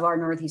reefs of our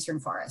northeastern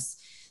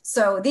forests.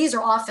 So these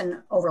are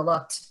often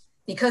overlooked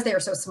because they are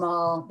so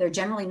small. They're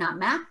generally not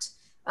mapped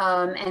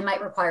and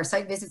might require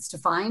site visits to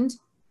find.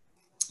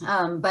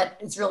 But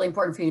it's really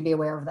important for you to be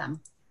aware of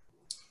them.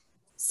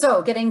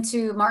 So getting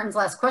to Martin's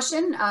last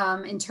question,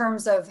 in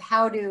terms of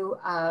how to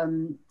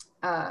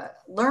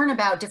learn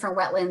about different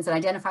wetlands and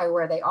identify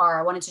where they are,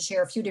 I wanted to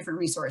share a few different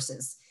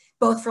resources,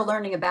 both for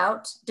learning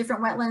about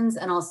different wetlands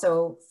and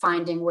also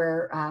finding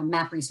where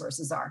map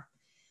resources are.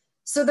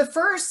 So the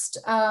first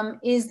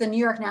is the New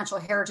York Natural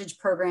Heritage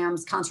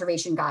Program's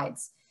conservation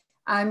guides.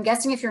 I'm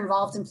guessing if you're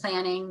involved in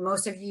planning,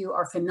 most of you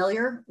are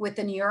familiar with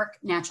the New York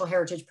Natural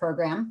Heritage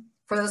Program.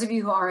 For those of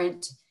you who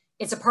aren't,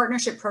 it's a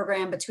partnership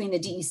program between the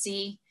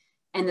DEC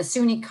and the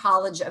SUNY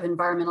College of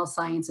Environmental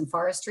Science and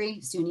Forestry,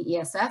 SUNY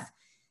ESF.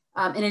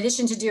 In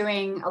addition to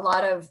doing a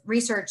lot of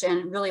research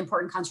and really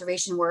important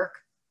conservation work,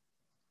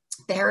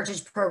 the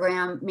Heritage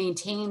Program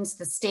maintains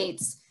the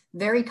state's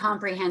very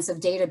comprehensive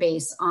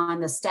database on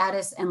the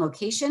status and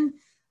location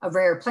of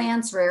rare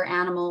plants, rare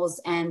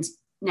animals, and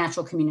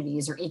natural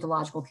communities or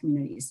ecological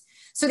communities.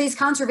 So these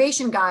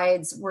conservation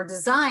guides were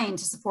designed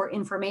to support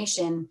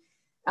information,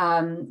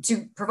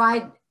 to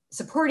provide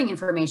supporting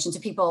information to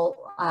people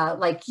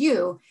like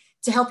you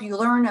to help you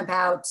learn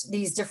about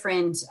these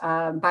different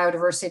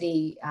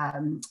biodiversity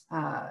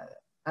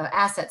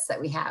assets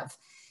that we have.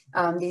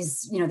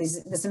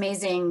 This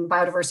amazing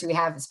biodiversity we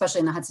have, especially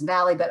in the Hudson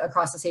Valley, but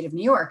across the state of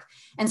New York.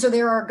 And so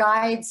there are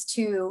guides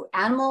to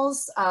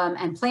animals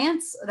and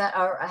plants that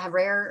have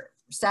rare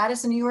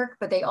status in New York,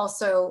 but they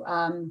also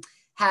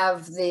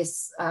have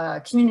this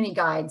community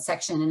guide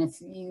section. And if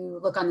you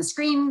look on the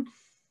screen,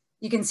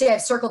 you can see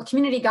I've circled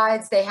community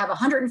guides. They have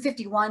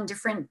 151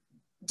 different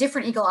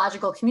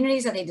ecological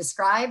communities that they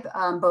describe,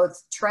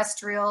 both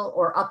terrestrial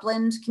or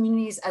upland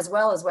communities, as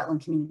well as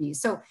wetland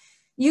communities. So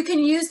you can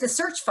use the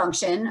search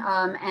function,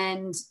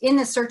 and in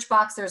the search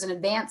box, there's an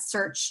advanced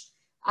search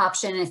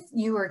option. If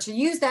you were to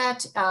use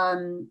that,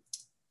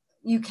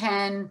 you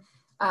can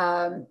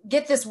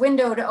get this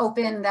window to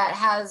open that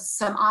has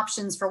some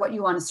options for what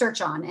you want to search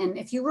on. And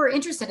if you were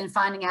interested in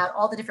finding out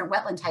all the different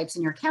wetland types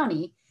in your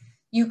county,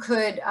 you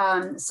could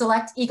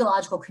select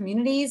ecological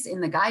communities in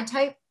the guide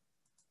type.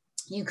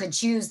 You could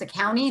choose the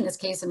county. In this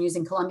case, I'm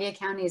using Columbia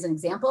County as an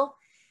example,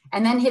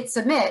 and then hit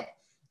submit.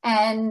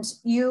 And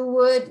you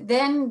would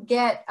then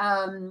get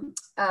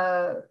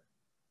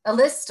a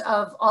list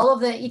of all of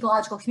the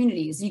ecological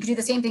communities. You could do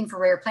the same thing for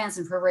rare plants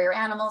and for rare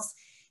animals.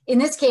 In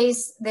this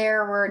case,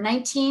 there were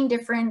 19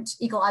 different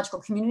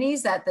ecological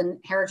communities that the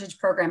Heritage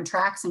Program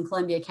tracks in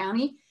Columbia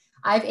County.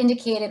 I've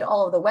indicated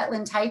all of the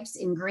wetland types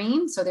in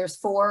green. So there's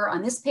 4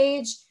 on this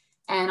page.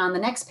 And on the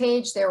next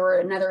page, there were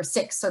another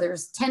 6. So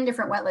there's 10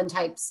 different wetland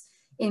types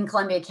in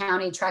Columbia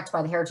County tracked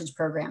by the Heritage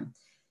Program.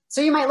 So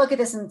you might look at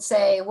this and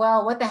say,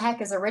 well, what the heck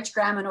is a rich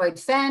graminoid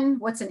fen?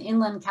 What's an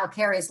inland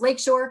calcareous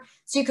lakeshore?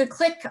 So you could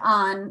click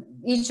on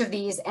each of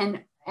these and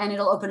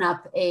it'll open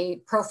up a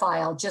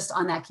profile just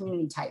on that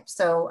community type.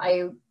 So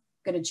I'm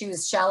going to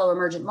choose shallow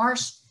emergent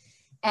marsh.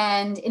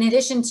 And in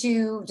addition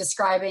to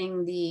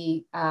describing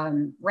the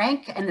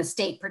rank and the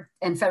state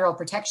and federal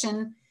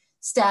protection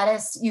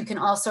status, you can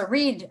also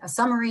read a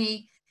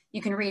summary.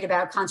 You can read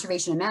about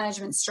conservation and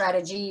management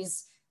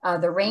strategies,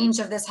 the range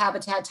of this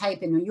habitat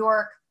type in New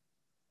York,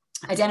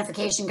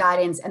 identification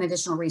guidance, and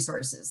additional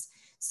resources.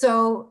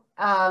 So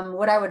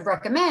what I would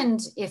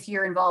recommend if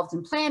you're involved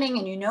in planning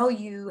and you know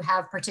you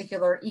have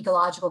particular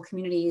ecological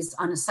communities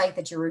on a site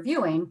that you're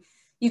reviewing,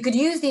 you could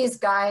use these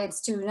guides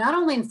to not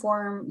only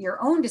inform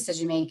your own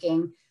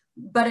decision-making,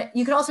 but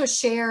you could also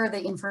share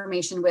the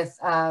information with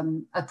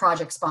a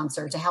project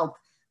sponsor to help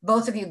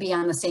both of you be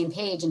on the same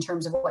page in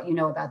terms of what you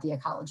know about the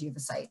ecology of the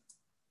site.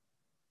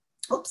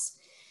 Oops.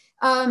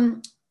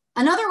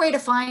 Another way to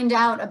find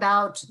out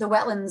about the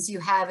wetlands you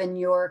have in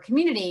your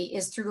community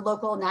is through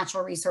local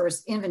natural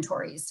resource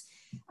inventories.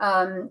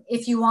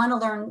 If you want to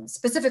learn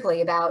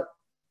specifically about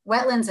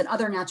wetlands and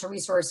other natural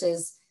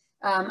resources,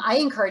 I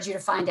encourage you to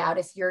find out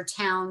if your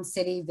town,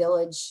 city,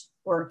 village,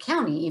 or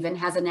county even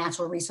has a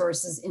natural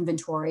resources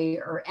inventory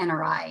or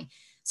NRI.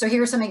 So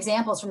here are some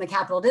examples from the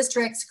Capital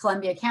District.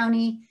 Columbia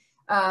County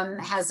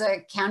has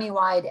a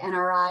countywide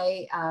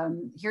NRI.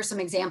 Here's some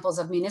examples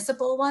of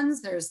municipal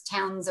ones. There's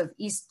towns of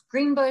East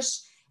Greenbush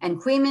and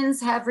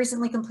Queens have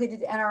recently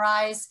completed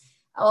NRIs.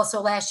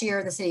 Also last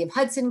year, the city of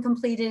Hudson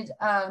completed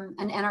an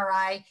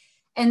NRI.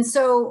 And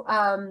so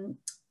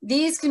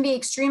these can be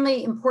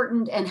extremely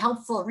important and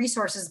helpful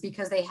resources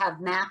because they have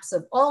maps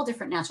of all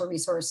different natural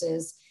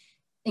resources,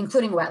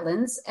 including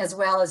wetlands, as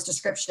well as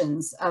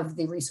descriptions of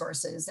the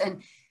resources.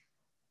 And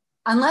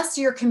unless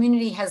your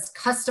community has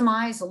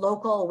customized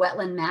local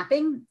wetland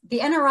mapping, the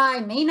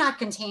NRI may not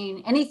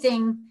contain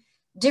anything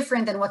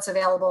different than what's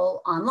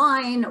available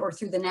online or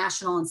through the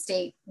national and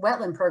state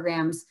wetland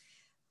programs.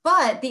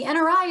 But the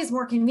NRI is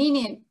more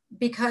convenient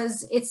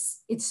because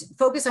it's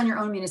focused on your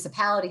own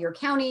municipality or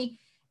county.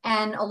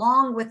 And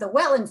along with the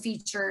wetland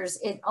features,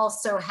 it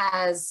also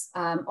has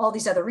all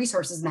these other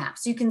resources mapped.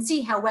 So you can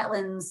see how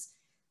wetlands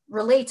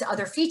relate to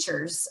other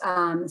features,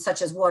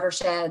 such as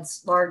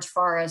watersheds, large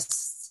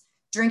forests,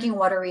 drinking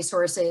water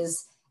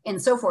resources,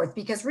 and so forth.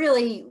 Because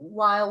really,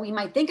 while we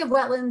might think of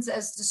wetlands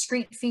as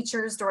discrete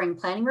features during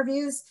planning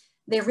reviews,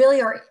 they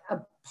really are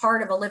a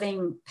part of a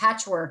living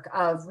patchwork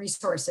of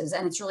resources,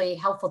 and it's really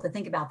helpful to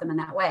think about them in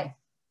that way.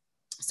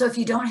 So if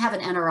you don't have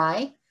an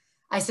NRI,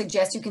 I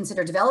suggest you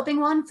consider developing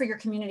one for your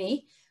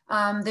community.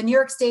 The New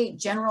York State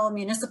General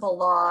Municipal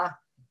Law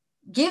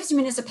gives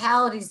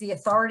municipalities the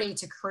authority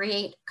to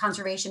create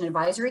conservation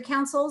advisory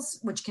councils,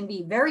 which can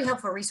be very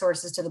helpful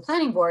resources to the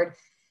planning board.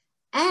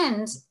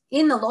 And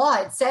in the law,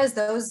 it says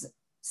those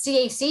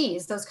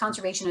CACs, those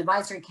conservation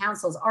advisory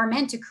councils, are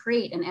meant to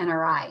create an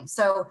NRI.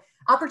 So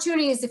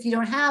opportunities, if you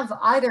don't have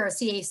either a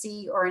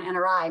CAC or an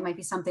NRI, might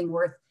be something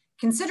worth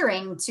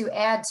considering to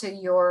add to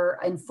your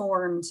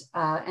informed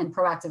and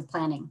proactive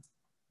planning.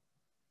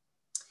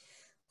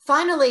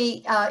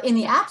 Finally, in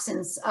the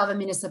absence of a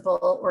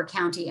municipal or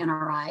county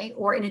NRI,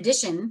 or in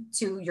addition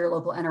to your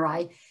local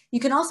NRI, you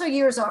can also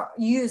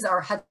use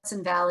our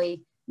Hudson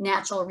Valley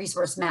Natural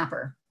Resource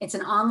Mapper. It's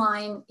an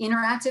online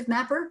interactive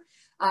mapper.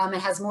 It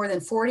has more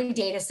than 40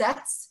 data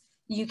sets.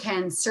 You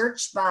can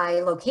search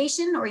by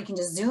location, or you can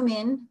just zoom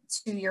in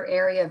to your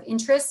area of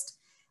interest.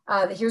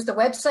 Here's the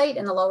website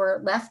in the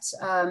lower left,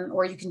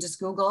 or you can just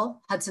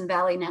Google Hudson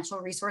Valley Natural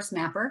Resource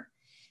Mapper.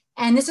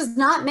 And this is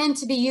not meant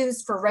to be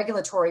used for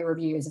regulatory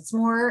reviews. It's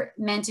more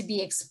meant to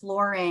be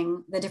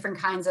exploring the different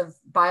kinds of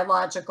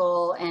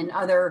biological and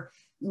other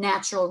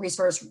natural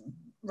resource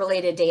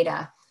related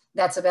data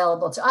that's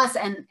available to us.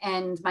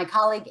 And my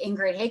colleague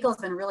Ingrid Hakel has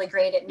been really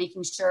great at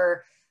making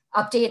sure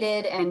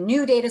updated and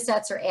new data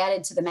sets are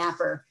added to the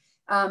mapper.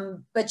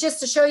 But just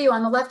to show you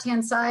on the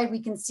left-hand side,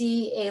 we can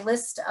see a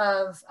list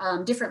of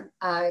different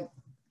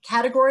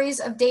categories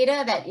of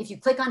data that if you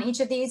click on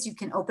each of these, you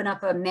can open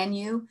up a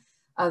menu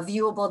of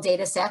viewable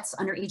data sets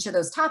under each of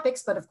those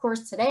topics. But of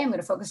course, today I'm going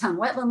to focus on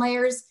wetland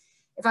layers.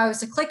 If I was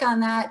to click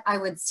on that, I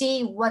would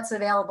see what's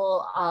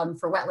available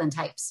for wetland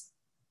types.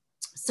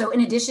 So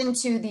in addition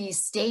to the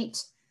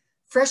state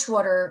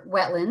freshwater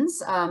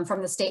wetlands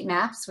from the state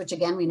maps, which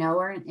again, we know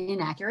are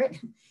inaccurate.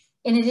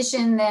 In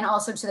addition, then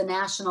also to the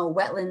National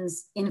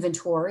Wetlands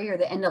Inventory, or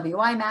the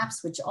NWI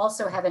maps, which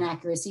also have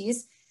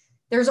inaccuracies.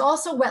 There's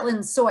also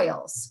wetland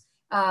soils.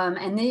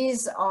 And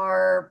these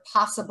are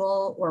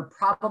possible or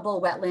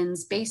probable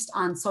wetlands based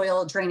on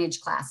soil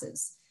drainage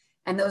classes.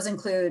 And those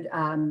include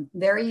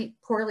very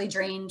poorly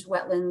drained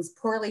wetlands,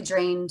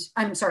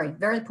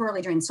 very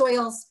poorly drained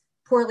soils,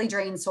 poorly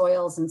drained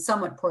soils, and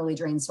somewhat poorly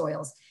drained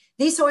soils.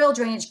 These soil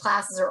drainage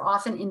classes are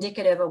often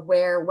indicative of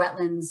where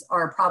wetlands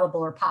are probable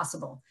or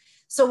possible.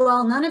 So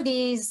while none of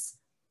these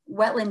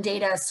wetland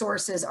data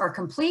sources are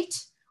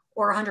complete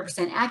or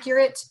 100%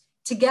 accurate,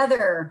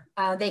 together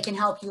they can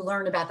help you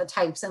learn about the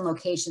types and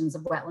locations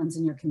of wetlands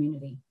in your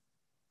community.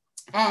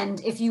 And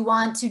if you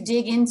want to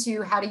dig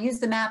into how to use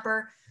the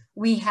mapper,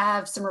 we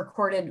have some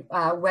recorded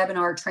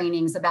webinar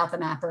trainings about the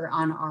mapper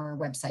on our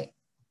website.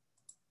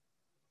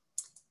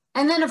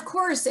 And then, of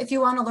course, if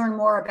you want to learn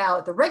more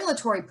about the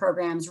regulatory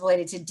programs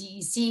related to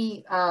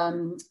DEC,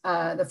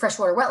 the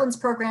Freshwater Wetlands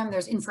Program,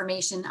 there's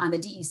information on the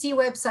DEC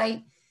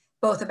website,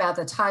 both about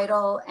the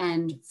tidal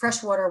and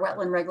freshwater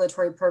wetland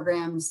regulatory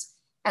programs,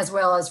 as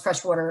well as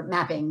freshwater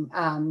mapping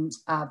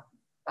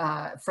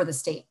for the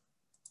state.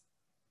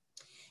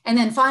 And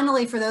then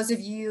finally, for those of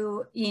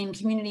you in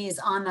communities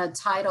on the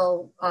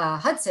tidal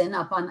Hudson,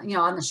 up on,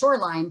 on the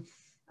shoreline,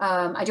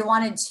 I just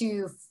wanted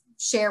to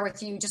share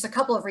with you just a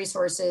couple of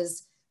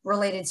resources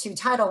related to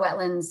tidal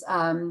wetlands.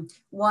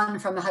 One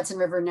from the Hudson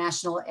River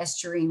National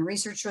Estuarine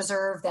Research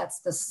Reserve, that's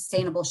the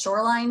Sustainable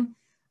Shoreline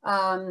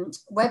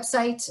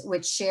website,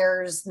 which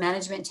shares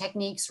management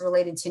techniques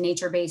related to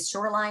nature-based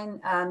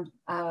shoreline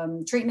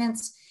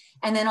treatments.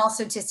 And then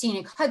also to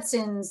Scenic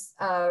Hudson's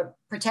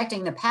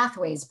Protecting the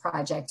Pathways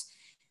project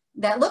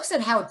that looks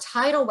at how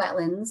tidal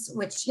wetlands,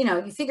 which,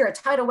 you figure a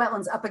tidal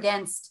wetlands up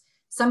against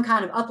some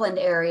kind of upland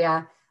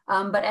area,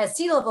 but as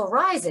sea level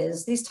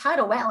rises, these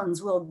tidal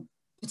wetlands will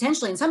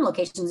potentially in some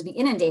locations be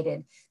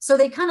inundated. So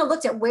they kind of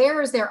looked at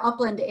where is there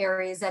upland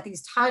areas that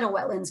these tidal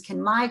wetlands can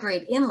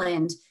migrate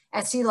inland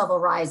as sea level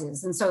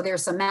rises. And so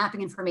there's some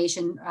mapping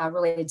information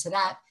related to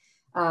that,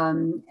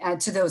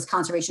 to those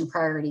conservation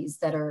priorities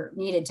that are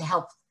needed to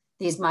help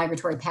these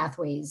migratory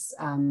pathways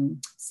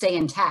stay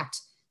intact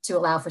to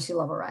allow for sea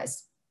level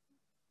rise.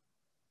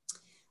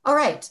 All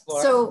right,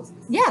 Laura, so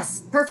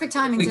yes, perfect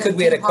timing.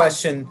 We had a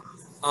question.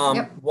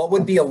 Yep. What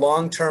would be a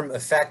long-term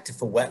effect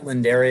if a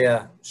wetland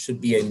area should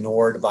be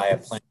ignored by a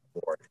planning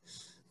board?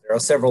 There are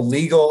several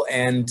legal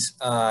and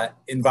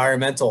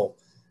environmental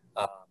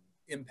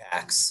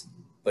impacts,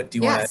 but do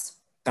you want to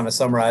kind of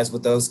summarize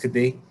what those could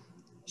be?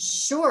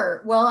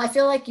 Sure. Well, I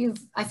feel like you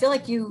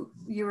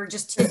were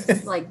just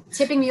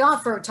tipping me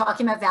off for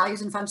talking about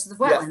values and functions of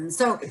wetlands.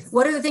 Yeah. So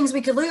what are the things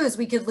we could lose?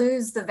 We could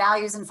lose the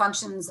values and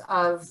functions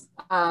of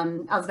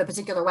the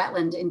particular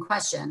wetland in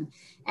question.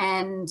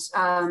 And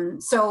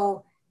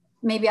so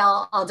maybe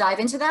I'll dive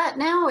into that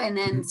now and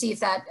then see if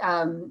that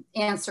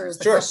answers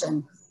the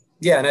question.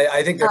 Yeah, and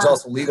I think there's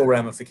also legal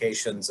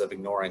ramifications of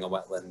ignoring a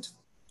wetland.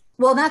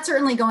 Well, that's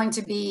certainly going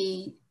to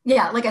be,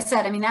 like I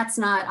said, I mean,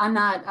 I'm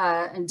not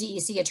a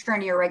DEC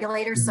attorney or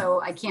regulator,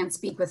 so I can't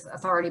speak with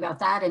authority about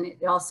that. And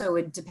it also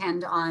would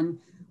depend on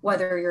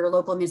whether your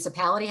local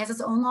municipality has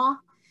its own law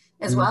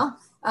as well.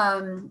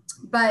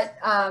 But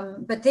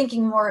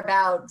thinking more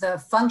about the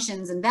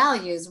functions and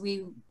values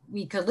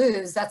we could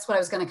lose, that's what I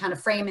was going to kind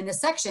of frame in this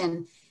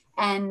section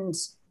and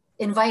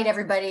invite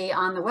everybody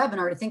on the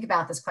webinar to think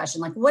about this question.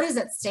 Like, what is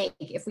at stake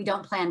if we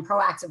don't plan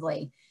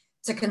proactively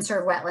to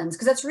conserve wetlands?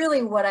 Because that's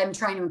really what I'm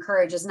trying to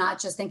encourage, is not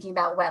just thinking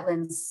about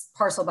wetlands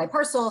parcel by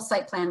parcel,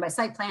 site plan by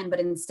site plan, but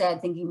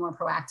instead thinking more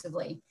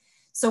proactively.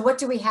 So what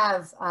do we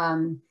have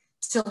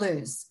to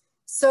lose?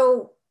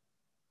 So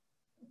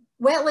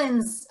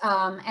wetlands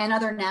and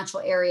other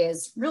natural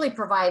areas really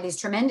provide these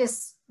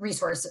tremendous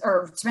resources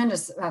or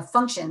tremendous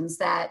functions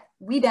that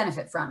we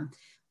benefit from.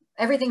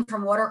 Everything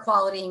from water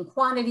quality and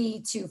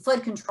quantity to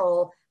flood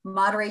control,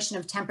 moderation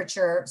of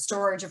temperature,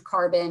 storage of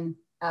carbon,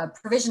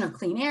 provision of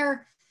clean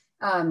air,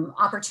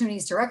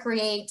 opportunities to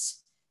recreate,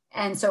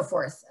 and so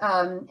forth.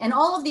 And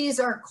all of these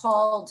are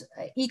called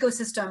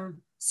ecosystem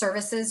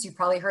services. You've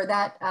probably heard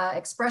that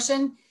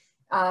expression.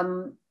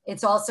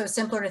 It's also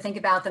simpler to think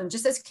about them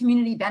just as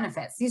community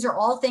benefits. These are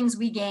all things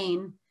we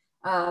gain,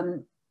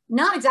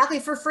 not exactly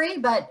for free,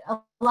 but a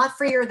lot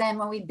freer than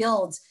when we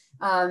build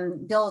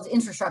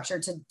infrastructure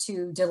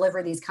to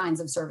deliver these kinds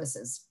of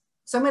services.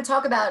 So I'm going to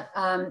talk about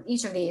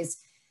each of these.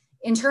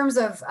 In terms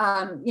of,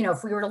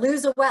 if we were to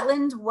lose a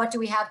wetland, what do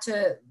we have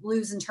to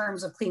lose in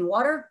terms of clean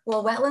water?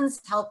 Well, wetlands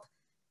help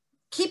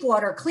keep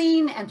water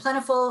clean and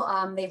plentiful.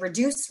 They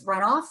reduce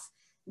runoff.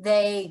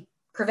 They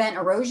prevent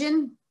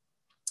erosion.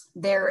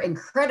 They're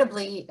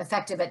incredibly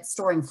effective at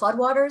storing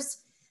floodwaters.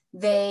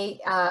 They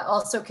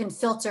also can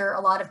filter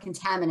a lot of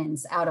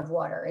contaminants out of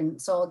water. And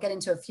so I'll get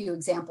into a few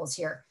examples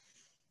here.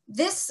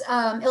 This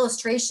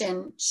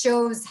illustration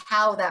shows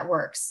how that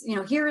works.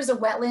 Here is a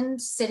wetland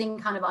sitting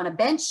kind of on a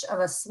bench of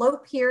a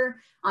slope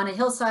here on a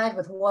hillside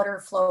with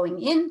water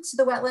flowing into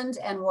the wetland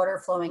and water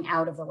flowing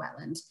out of the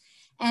wetland.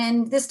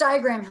 And this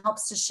diagram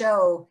helps to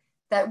show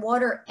that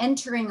water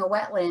entering a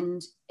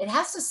wetland, it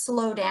has to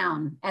slow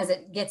down as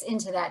it gets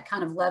into that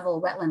kind of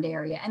level wetland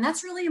area. And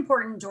that's really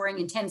important during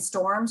intense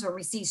storms where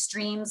we see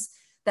streams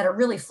that are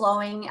really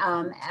flowing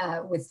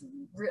with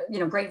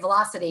great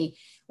velocity.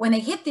 When they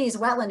hit these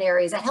wetland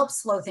areas, that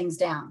helps slow things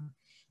down.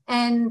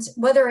 And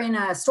whether in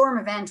a storm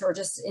event or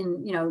just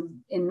in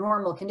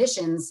normal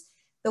conditions,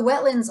 the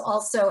wetlands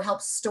also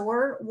help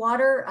store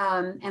water.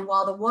 And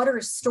while the water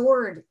is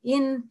stored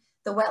in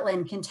the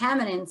wetland,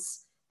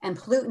 contaminants and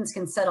pollutants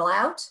can settle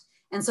out.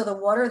 And so the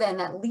water then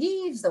that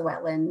leaves the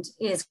wetland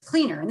is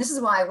cleaner. And this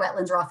is why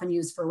wetlands are often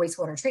used for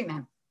wastewater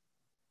treatment.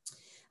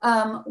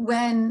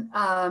 When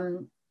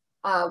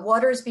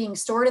water is being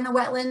stored in the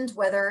wetland,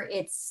 whether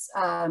it's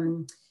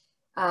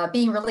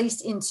being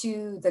released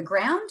into the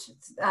ground,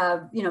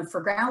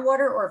 for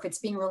groundwater, or if it's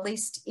being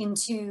released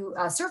into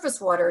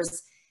surface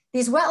waters,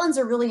 these wetlands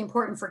are really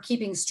important for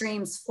keeping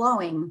streams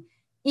flowing,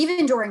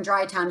 even during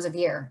dry times of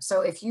year.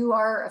 So if you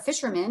are a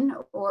fisherman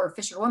or a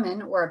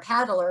fisherwoman or a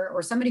paddler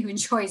or somebody who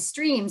enjoys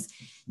streams,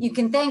 you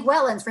can thank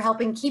wetlands for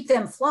helping keep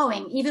them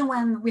flowing, even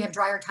when we have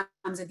drier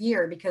times of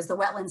year, because the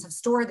wetlands have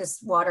stored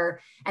this water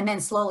and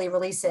then slowly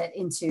release it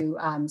into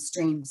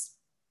streams.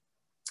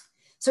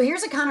 So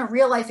here's a kind of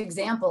real life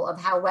example of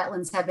how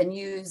wetlands have been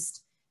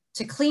used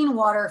to clean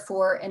water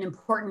for an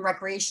important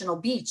recreational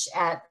beach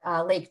at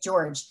Lake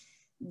George.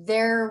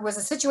 There was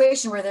a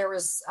situation where there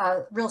was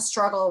a real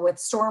struggle with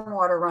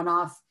stormwater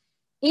runoff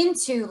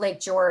into Lake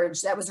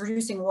George that was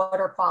reducing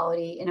water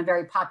quality in a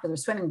very popular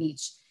swimming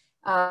beach.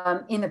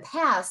 In the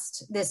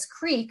past, this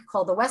creek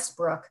called the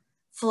Westbrook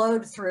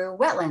flowed through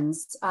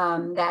wetlands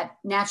that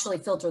naturally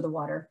filter the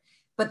water,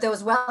 but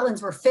those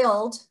wetlands were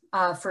filled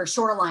for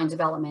shoreline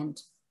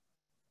development.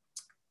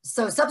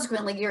 So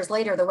subsequently, years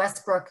later, the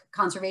Westbrook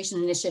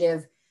Conservation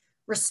Initiative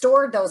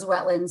restored those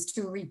wetlands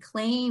to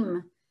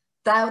reclaim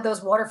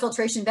those water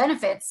filtration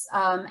benefits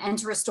and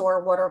to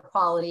restore water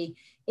quality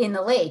in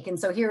the lake. And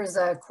so here is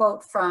a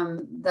quote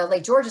from the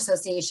Lake George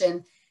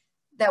Association,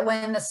 that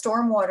when the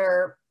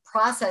stormwater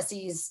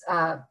processes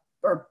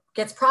or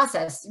gets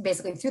processed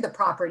basically through the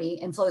property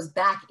and flows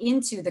back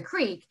into the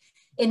creek,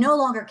 it no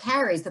longer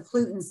carries the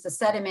pollutants, the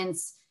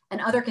sediments,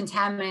 and other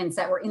contaminants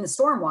that were in the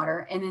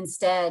stormwater. And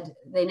instead,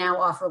 they now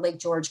offer Lake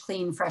George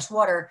clean, fresh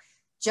water,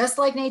 just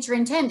like nature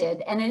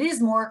intended. And it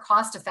is more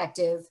cost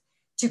effective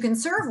to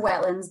conserve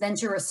wetlands than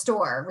to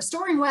restore.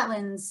 Restoring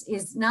wetlands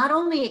is not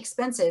only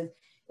expensive,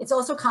 it's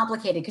also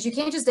complicated, because you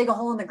can't just dig a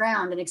hole in the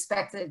ground and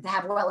expect it to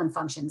have wetland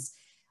functions.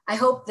 I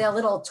hope the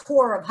little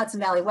tour of Hudson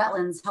Valley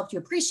wetlands helped you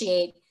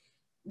appreciate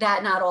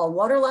that not all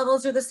water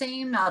levels are the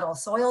same, not all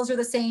soils are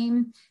the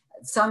same.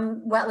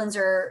 Some wetlands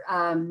are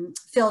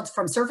filled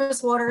from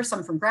surface water,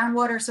 some from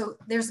groundwater. So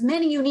there's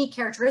many unique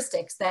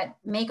characteristics that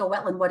make a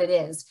wetland what it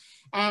is.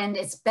 And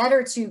it's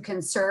better to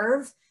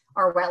conserve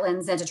our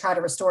wetlands than to try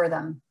to restore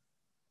them.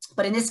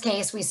 But in this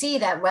case, we see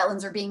that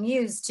wetlands are being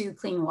used to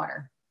clean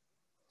water.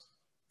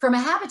 From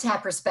a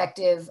habitat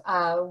perspective,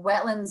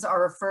 wetlands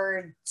are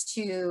referred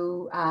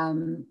to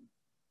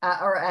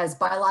or as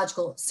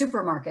biological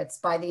supermarkets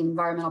by the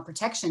Environmental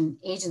Protection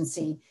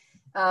Agency.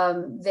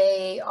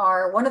 They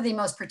are one of the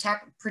most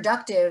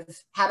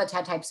productive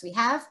habitat types we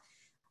have.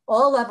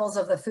 All levels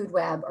of the food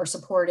web are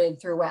supported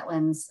through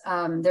wetlands.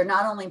 They're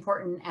not only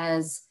important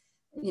as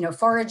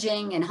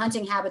foraging and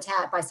hunting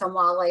habitat by some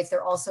wildlife,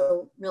 they're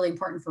also really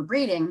important for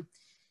breeding.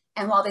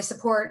 And while they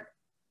support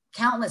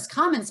countless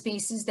common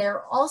species,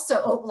 they're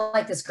also,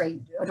 like this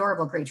great,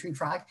 adorable gray tree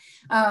frog,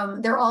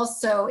 they're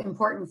also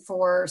important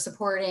for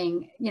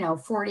supporting,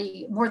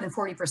 more than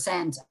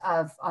 40%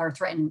 of our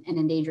threatened and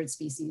endangered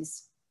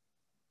species.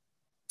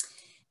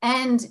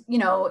 And,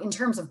 in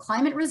terms of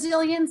climate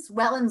resilience,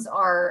 wetlands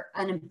are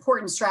an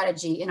important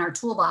strategy in our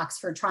toolbox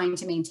for trying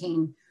to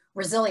maintain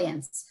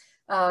resilience.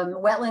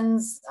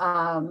 Wetlands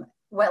on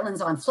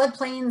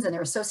floodplains and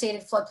their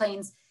associated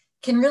floodplains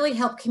can really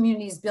help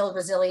communities build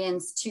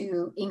resilience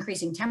to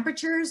increasing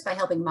temperatures by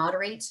helping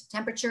moderate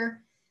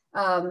temperature.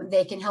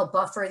 They can help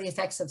buffer the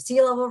effects of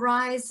sea level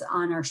rise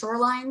on our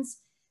shorelines.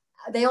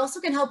 They also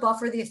can help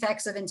buffer the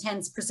effects of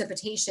intense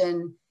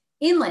precipitation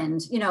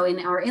inland, in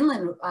our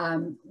inland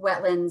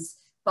wetlands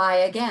by,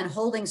 again,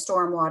 holding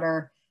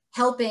stormwater,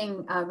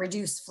 helping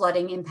reduce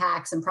flooding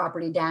impacts and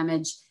property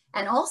damage,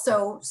 and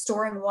also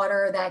storing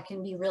water that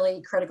can be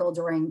really critical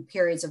during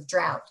periods of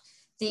drought.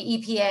 The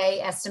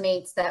EPA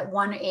estimates that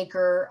 1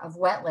 acre of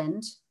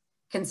wetland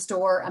can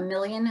store 1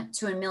 million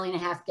to 1.5 million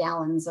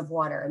gallons of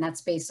water, and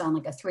that's based on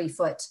like a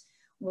 3-foot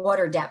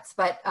water depth.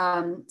 But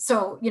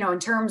so, in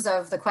terms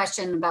of the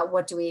question about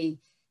what do we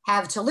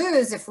have to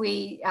lose if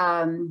we,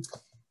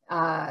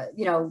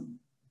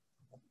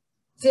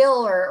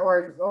 fill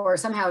or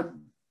somehow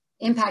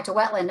impact a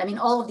wetland, I mean,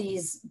 all of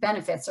these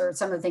benefits are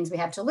some of the things we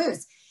have to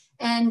lose.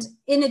 And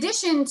in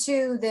addition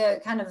to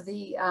the kind of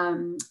the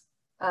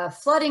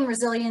flooding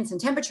resilience and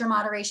temperature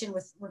moderation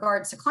with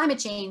regards to climate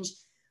change,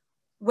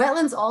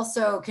 wetlands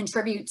also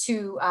contribute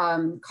to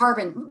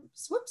carbon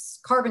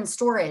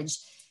storage.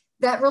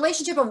 That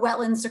relationship of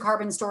wetlands to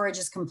carbon storage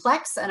is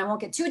complex, and I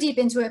won't get too deep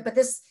into it, but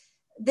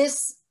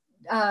this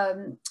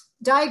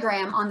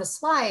diagram on the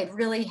slide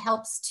really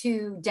helps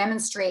to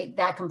demonstrate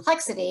that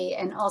complexity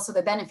and also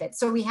the benefits.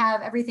 So we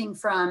have everything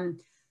from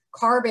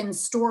carbon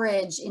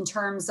storage in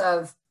terms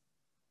of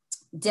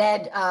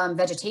dead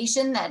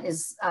vegetation that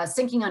is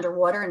sinking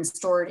underwater and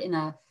stored in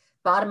the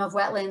bottom of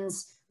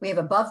wetlands. We have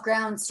above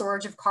ground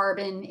storage of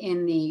carbon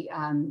in the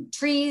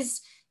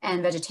trees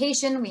and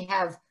vegetation. We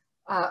have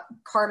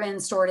carbon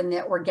stored in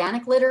the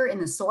organic litter in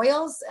the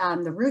soils,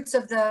 the roots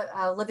of the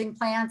living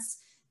plants,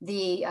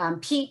 the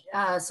peat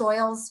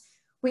soils.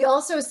 We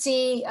also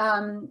see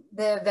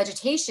the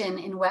vegetation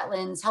in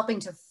wetlands helping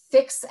to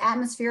fix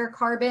atmospheric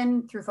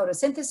carbon through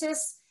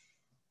photosynthesis.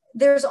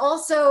 There's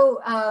also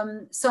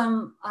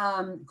some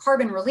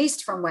carbon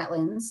released from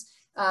wetlands.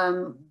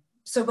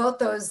 So both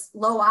those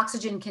low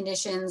oxygen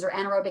conditions or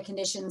anaerobic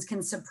conditions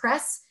can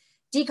suppress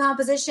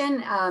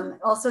decomposition.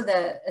 Also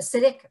the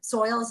acidic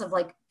soils of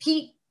like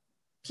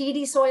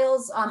peaty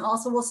soils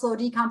also will slow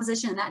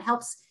decomposition, and that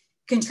helps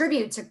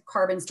contribute to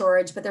carbon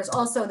storage. But there's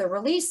also the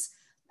release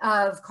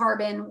of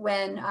carbon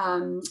when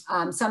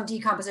some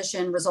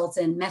decomposition results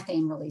in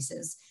methane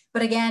releases.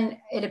 But again,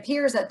 it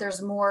appears that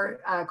there's more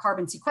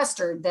carbon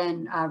sequestered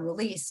than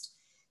released.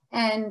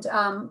 And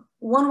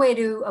one way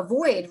to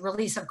avoid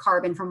release of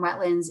carbon from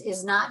wetlands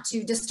is not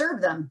to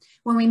disturb them.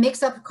 When we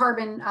mix up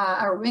carbon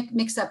or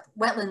mix up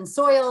wetland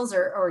soils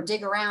or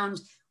dig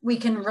around, we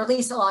can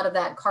release a lot of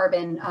that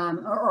carbon,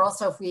 or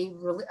also if we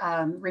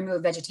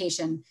remove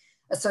vegetation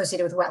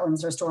associated with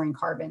wetlands or storing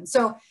carbon.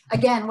 So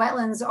again,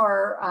 wetlands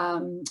are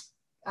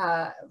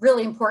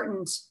really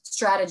important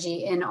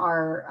strategy in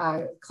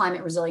our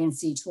climate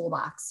resiliency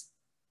toolbox.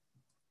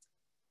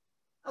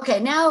 Okay,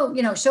 now,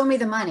 show me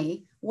the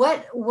money.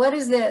 What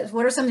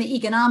are some of the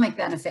economic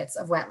benefits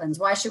of wetlands?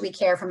 Why should we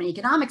care from an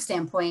economic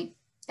standpoint?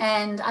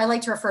 And I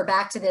like to refer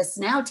back to this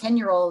now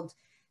 10-year-old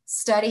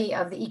study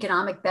of the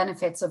economic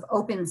benefits of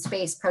open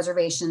space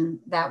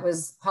preservation that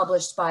was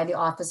published by the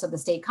Office of the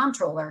State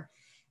Comptroller.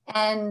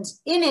 And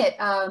in it,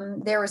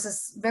 there was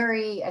this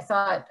very, I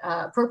thought,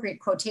 appropriate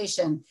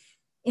quotation.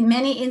 In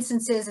many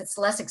instances, it's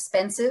less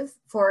expensive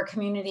for a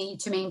community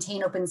to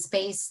maintain open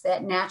space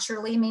that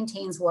naturally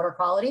maintains water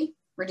quality,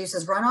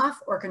 reduces runoff,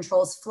 or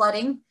controls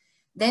flooding,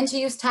 than to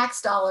use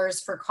tax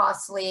dollars for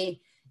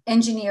costly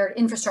engineered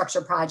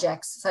infrastructure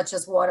projects, such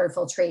as water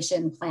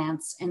filtration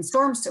plants and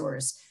storm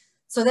sewers.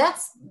 So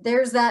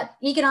there's that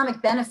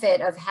economic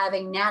benefit of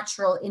having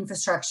natural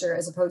infrastructure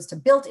as opposed to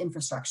built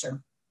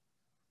infrastructure.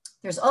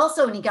 There's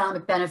also an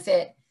economic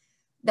benefit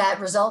that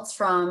results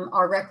from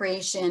our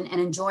recreation and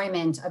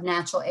enjoyment of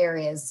natural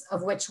areas,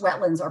 of which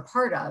wetlands are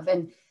part of.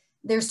 And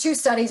there's two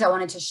studies I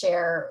wanted to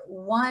share.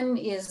 One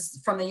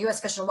is from the U.S.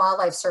 Fish and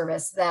Wildlife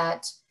Service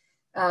that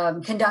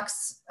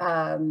conducts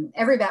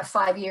every about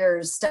 5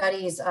 years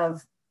studies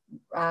of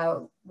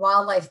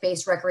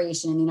wildlife-based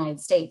recreation in the United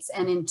States.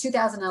 And in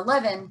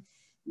 2011,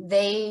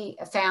 they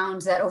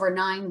found that over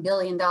 $9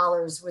 billion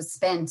was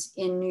spent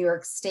in New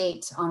York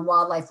State on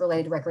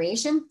wildlife-related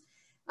recreation.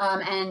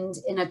 And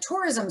in a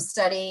tourism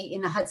study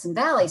in the Hudson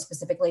Valley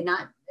specifically,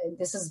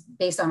 this is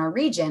based on our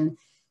region,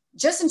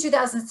 just in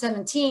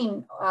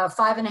 2017,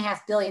 $5.5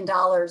 billion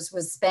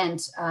was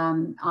spent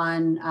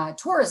on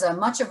tourism,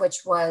 much of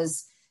which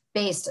was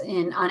based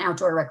on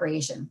outdoor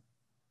recreation.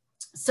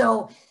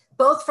 So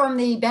both from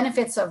the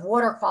benefits of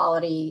water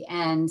quality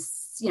and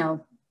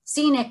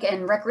scenic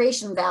and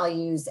recreation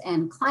values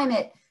and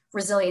climate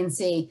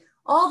resiliency,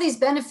 all these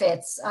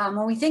benefits,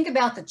 when we think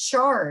about the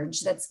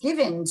charge that's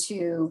given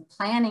to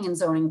planning and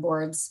zoning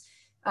boards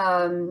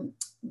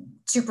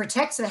to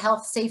protect the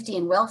health, safety,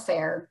 and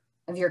welfare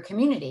of your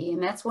community,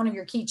 and that's one of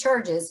your key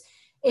charges,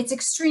 it's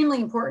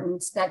extremely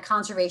important that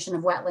conservation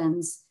of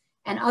wetlands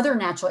and other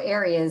natural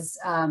areas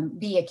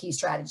be a key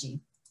strategy.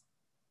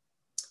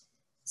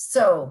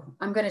 So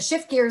I'm going to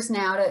shift gears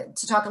now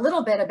to talk a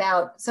little bit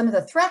about some of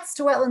the threats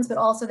to wetlands, but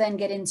also then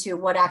get into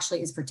what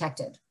actually is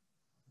protected.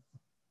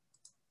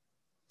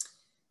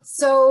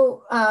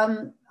 So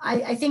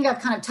I think I've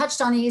kind of touched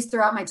on these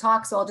throughout my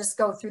talk, so I'll just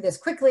go through this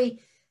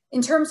quickly.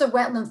 In terms of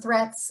wetland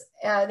threats,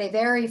 they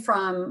vary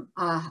from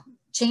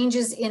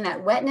changes in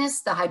that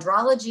wetness, the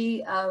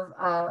hydrology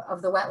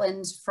of the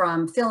wetland,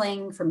 from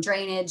filling, from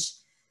drainage.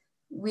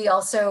 We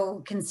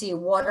also can see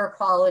water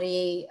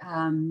quality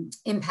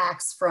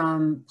impacts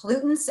from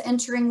pollutants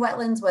entering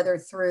wetlands, whether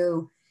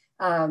through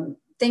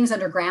things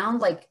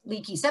underground like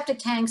leaky septic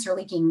tanks or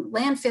leaking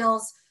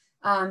landfills,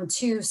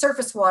 to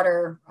surface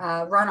water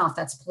runoff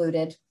that's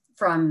polluted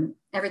from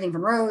everything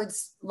from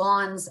roads,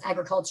 lawns,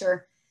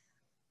 agriculture.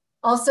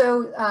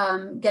 Also,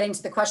 getting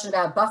to the question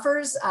about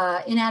buffers,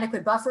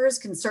 inadequate buffers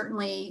can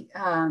certainly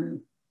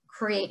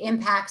create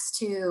impacts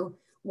to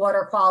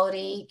water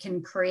quality,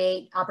 can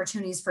create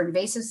opportunities for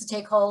invasives to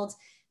take hold.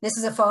 This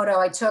is a photo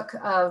I took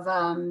of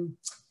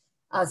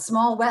a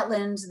small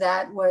wetland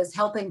that was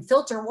helping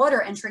filter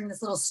water entering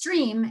this little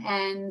stream,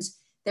 and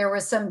there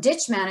was some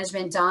ditch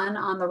management done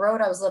on the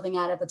road I was living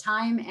at the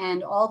time,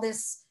 and all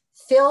this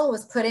fill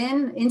was put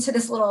into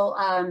this little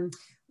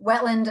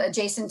wetland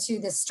adjacent to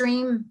this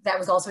stream that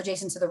was also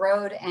adjacent to the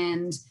road.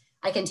 And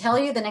I can tell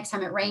you the next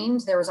time it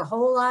rained, there was a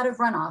whole lot of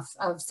runoff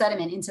of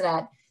sediment into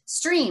that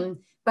stream.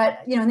 But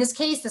in this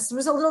case, this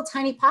was a little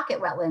tiny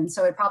pocket wetland,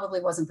 so it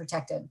probably wasn't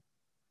protected.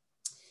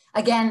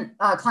 Again,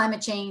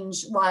 climate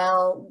change,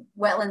 while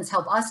wetlands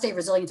help us stay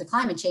resilient to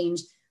climate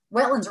change,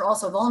 wetlands are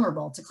also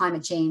vulnerable to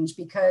climate change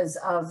because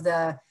of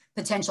the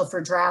potential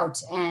for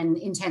drought and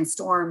intense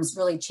storms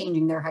really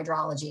changing their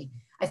hydrology.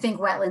 I think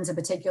wetlands in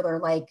particular,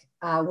 like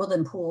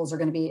woodland pools, are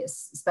going to be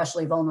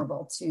especially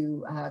vulnerable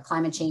to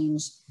climate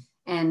change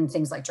and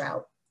things like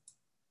drought.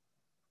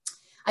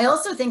 I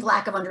also think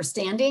lack of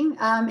understanding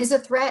is a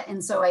threat.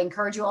 And so I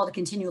encourage you all to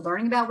continue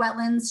learning about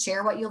wetlands,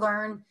 share what you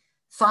learn,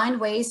 find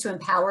ways to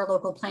empower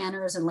local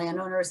planners and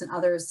landowners and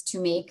others to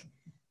make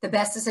the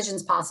best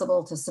decisions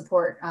possible to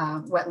support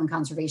wetland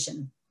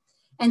conservation.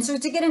 And so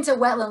to get into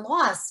wetland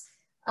loss,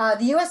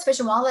 the U.S. Fish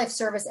and Wildlife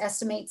Service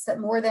estimates that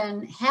more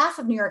than half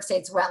of New York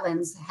State's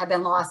wetlands have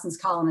been lost since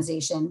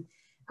colonization.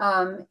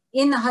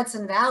 In the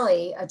Hudson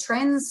Valley, a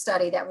trends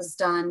study that was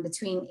done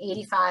between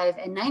 85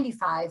 and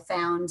 95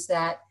 found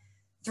that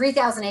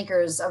 3,000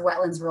 acres of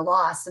wetlands were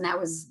lost, and that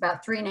was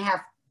about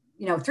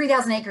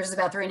 3,000 acres is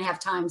about 3.5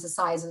 times the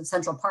size of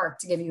Central Park,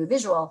 to give you a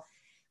visual.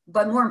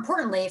 But more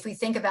importantly, if we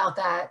think about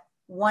that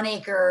 1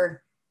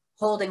 acre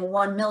holding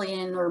 1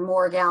 million or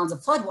more gallons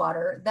of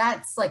floodwater,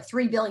 that's like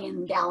 3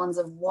 billion gallons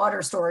of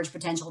water storage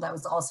potential that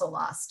was also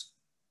lost.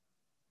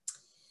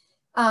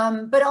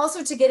 But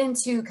also to get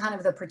into kind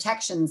of the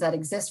protections that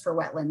exist for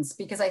wetlands,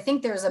 because I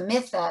think there's a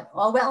myth that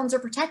all wetlands are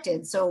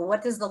protected. So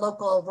what does the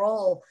local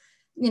role,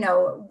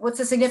 what's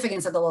the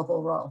significance of the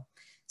local role?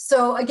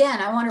 So again,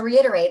 I want to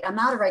reiterate, I'm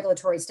not a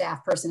regulatory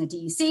staff person at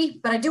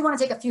DEC, but I do want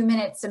to take a few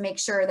minutes to make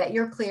sure that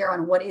you're clear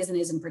on what is and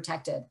isn't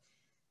protected.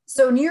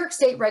 So New York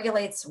State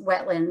regulates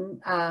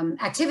wetland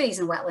activities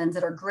in wetlands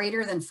that are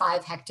greater than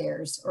 5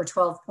 hectares or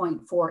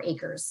 12.4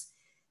 acres,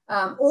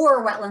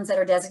 or wetlands that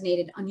are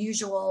designated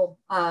unusual,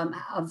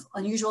 of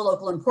unusual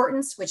local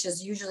importance, which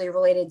is usually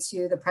related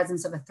to the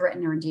presence of a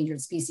threatened or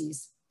endangered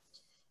species.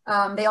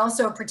 They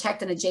also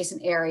protect an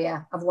adjacent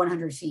area of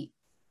 100 feet.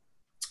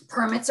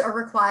 Permits are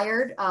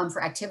required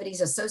for activities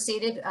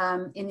associated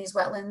in these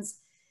wetlands,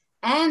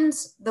 and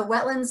the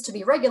wetlands to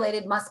be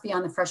regulated must be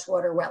on the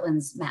freshwater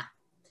wetlands map.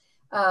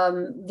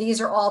 These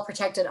are all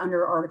protected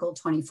under Article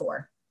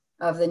 24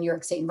 of the New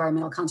York State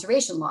Environmental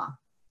Conservation Law.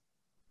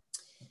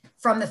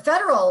 From the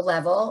federal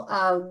level,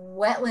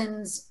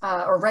 wetlands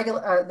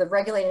the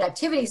regulated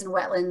activities in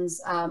wetlands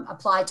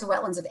apply to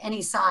wetlands of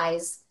any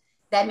size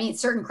that meet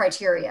certain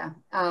criteria.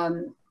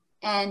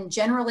 And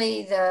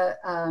generally the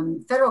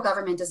federal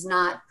government does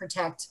not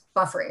protect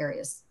buffer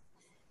areas.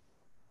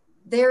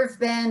 There have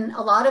been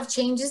a lot of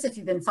changes, if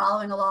you've been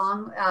following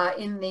along,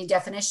 in the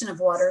definition of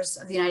waters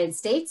of the United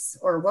States,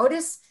 or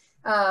WOTUS.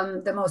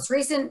 The most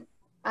recent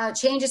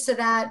changes to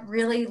that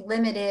really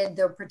limited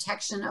the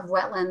protection of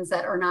wetlands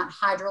that are not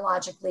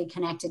hydrologically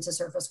connected to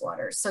surface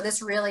waters. So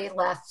this really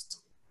left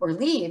or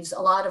leaves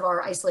a lot of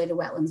our isolated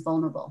wetlands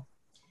vulnerable.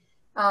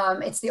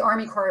 It's the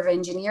Army Corps of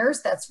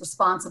Engineers that's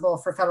responsible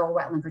for federal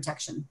wetland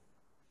protection.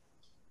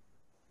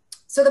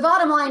 So the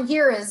bottom line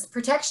here is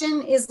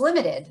protection is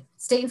limited.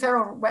 State and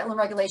federal wetland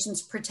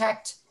regulations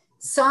protect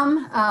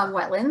some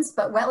wetlands,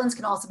 but wetlands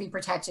can also be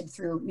protected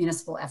through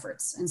municipal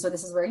efforts. And so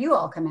this is where you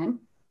all come in.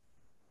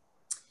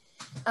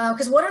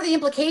 Because what are the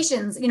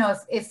implications?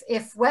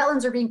 If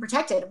wetlands are being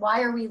protected,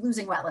 why are we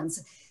losing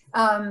wetlands?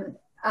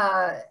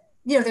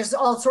 There's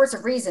all sorts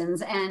of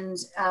reasons. And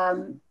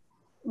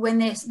when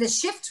the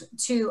shift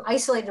to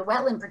isolated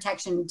wetland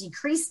protection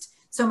decreased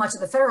so much at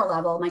the federal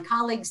level, my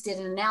colleagues did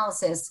an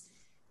analysis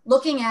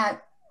looking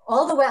at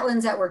all the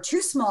wetlands that were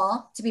too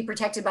small to be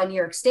protected by New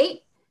York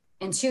State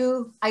and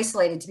too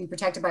isolated to be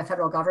protected by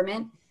federal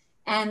government.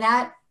 And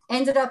that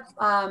ended up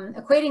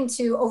equating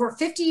to over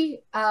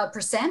 50%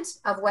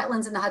 of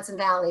wetlands in the Hudson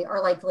Valley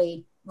are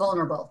likely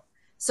vulnerable.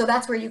 So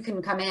that's where you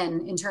can come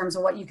in terms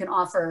of what you can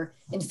offer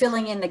in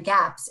filling in the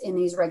gaps in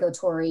these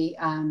regulatory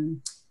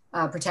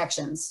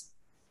protections.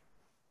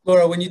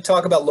 Laura, when you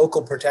talk about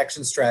local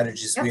protection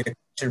strategies, yep, we had a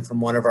question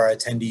from one of our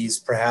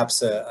attendees,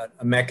 perhaps a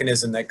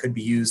mechanism that could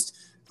be used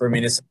for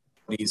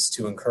municipalities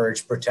to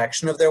encourage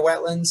protection of their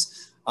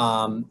wetlands.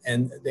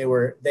 And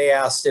they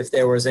asked if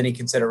there was any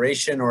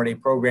consideration or any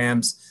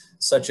programs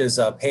such as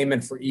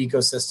payment for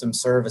ecosystem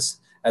service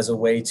as a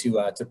way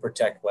to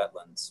protect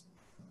wetlands.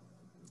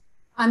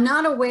 I'm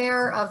not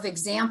aware of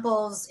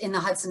examples in the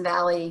Hudson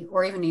Valley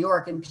or even New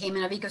York in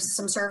payment of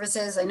ecosystem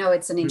services. I know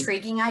it's an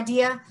intriguing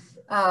idea.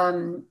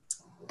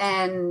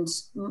 And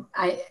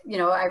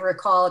I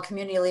recall a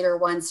community leader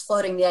once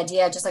floating the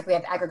idea, just like we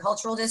have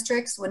agricultural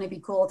districts, wouldn't it be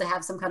cool to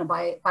have some kind of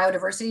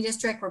biodiversity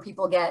district where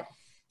people get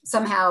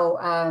somehow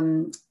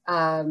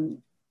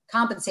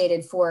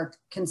compensated for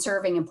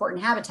conserving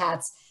important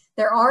habitats?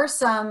 There are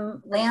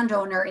some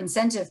landowner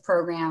incentive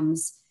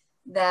programs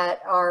that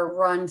are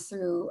run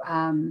through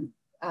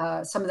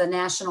some of the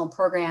national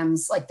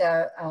programs, like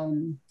I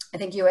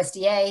think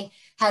USDA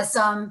has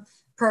some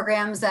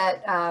programs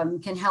that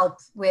can help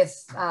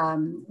with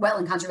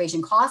wetland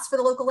conservation costs for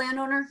the local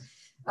landowner.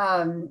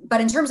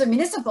 But in terms of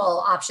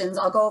municipal options,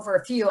 I'll go over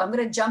a few. I'm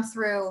going to jump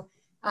through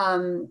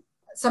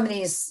some of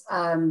these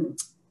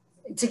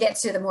to get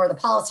to the more of the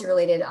policy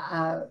related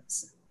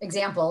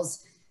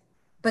examples.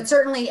 But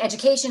certainly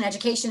education,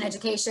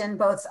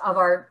 both of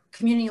our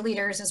community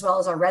leaders as well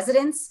as our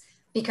residents,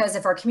 because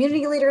if our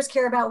community leaders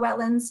care about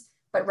wetlands,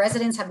 but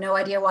residents have no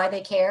idea why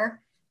they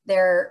care,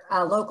 their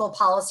local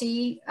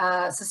policy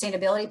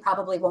sustainability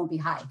probably won't be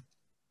high.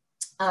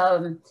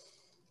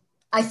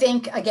 I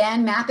think,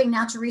 again, mapping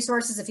natural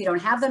resources, if you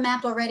don't have them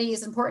mapped already,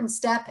 is an important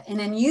step. And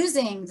then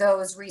using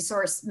those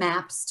resource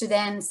maps to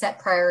then set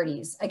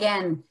priorities.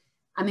 Again,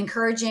 I'm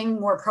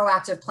encouraging more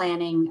proactive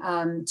planning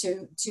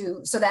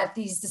so that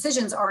these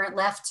decisions aren't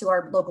left to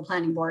our local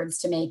planning boards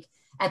to make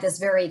at this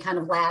very kind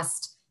of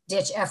last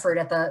ditch effort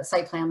at the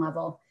site plan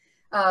level.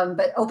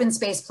 But open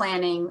space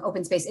planning,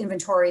 open space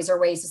inventories are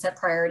ways to set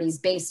priorities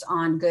based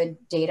on good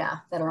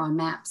data that are on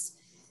maps.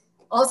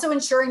 Also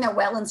ensuring that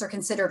wetlands are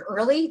considered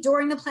early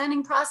during the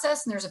planning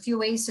process, and there's a few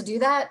ways to do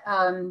that.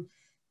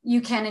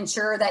 You can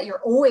ensure that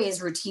you're always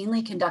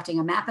routinely conducting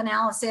a map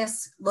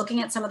analysis,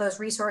 looking at some of those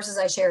resources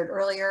I shared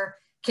earlier,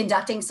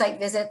 conducting site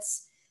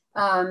visits,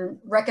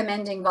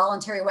 recommending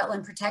voluntary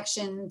wetland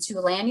protection to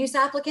land use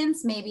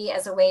applicants, maybe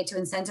as a way to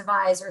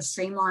incentivize or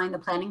streamline the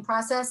planning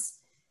process.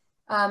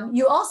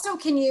 You also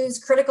can use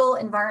critical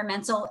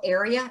environmental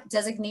area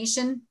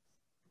designation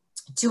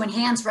to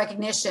enhance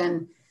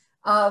recognition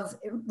of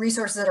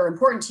resources that are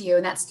important to you,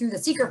 and that's through the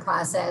seeker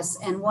process.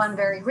 And one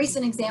very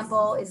recent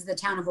example is the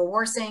town of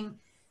Wawarsing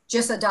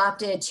just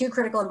adopted 2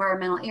 critical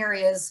environmental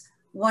areas,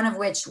 one of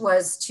which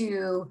was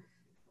to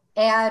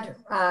add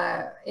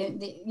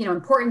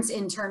importance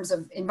in terms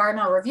of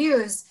environmental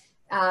reviews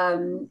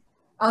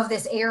of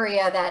this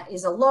area that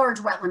is a large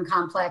wetland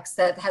complex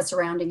that has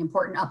surrounding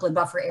important upland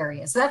buffer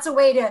areas. So that's a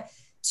way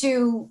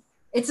to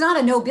it's not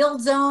a no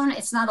build zone,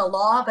 it's not a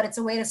law, but it's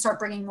a way to start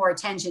bringing more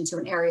attention to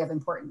an area of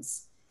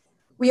importance.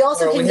 We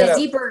also can get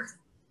deeper.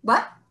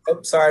 What?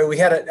 Oh, sorry. We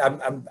had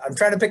I'm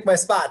trying to pick my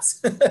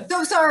spots.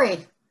 So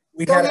sorry.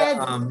 We Go had ahead.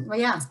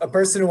 a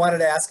person who wanted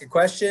to ask a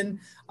question.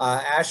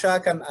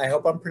 Ashok, I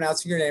hope I'm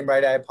pronouncing your name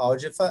right. I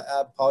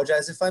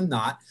apologize if I'm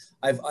not.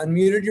 I've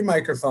unmuted your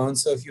microphone.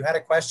 So if you had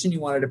a question you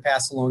wanted to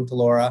pass along to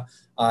Laura,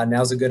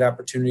 now's a good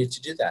opportunity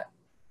to do that.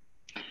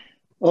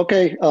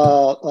 Okay.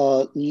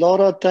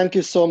 Laura, thank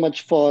you so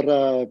much for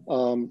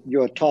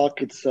your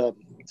talk. It's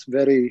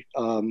very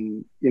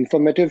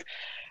informative.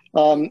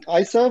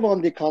 I serve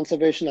on the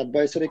Conservation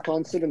Advisory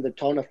Council in the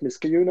town of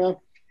Niskayuna.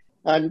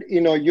 And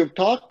you've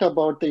talked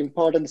about the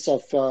importance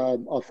of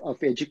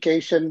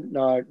education,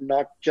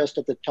 not just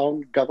at the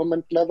town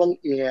government level,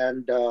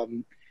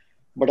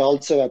 but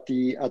also at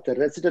the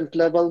resident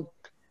level.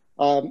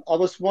 I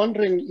was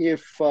wondering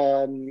if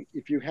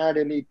you had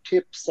any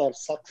tips or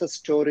success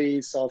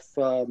stories of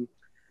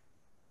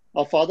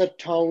other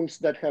towns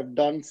that have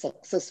done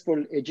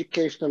successful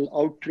educational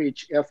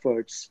outreach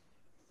efforts,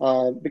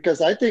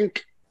 because I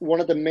think one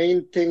of the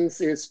main things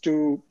is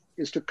to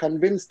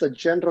convince the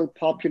general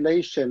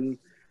population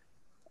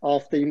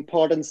of the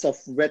importance of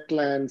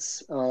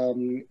wetlands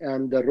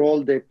and the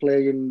role they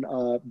play in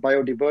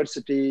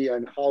biodiversity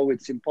and how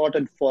it's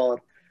important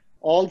for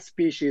all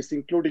species,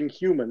 including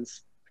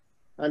humans.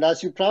 And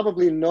as you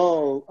probably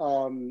know,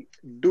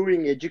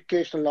 doing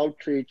educational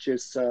outreach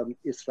is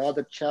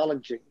rather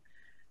challenging.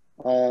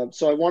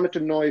 So I wanted to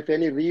know if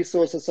any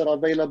resources are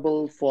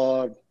available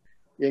for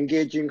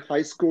engaging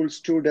high school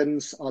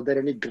students. Are there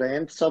any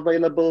grants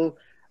available?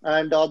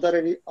 And are there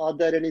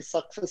any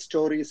success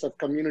stories of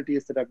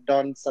communities that have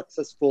done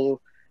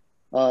successful,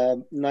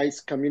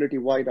 nice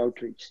community-wide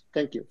outreach?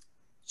 Thank you.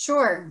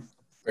 Sure.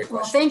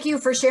 Well, thank you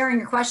for sharing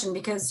your question,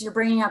 because you're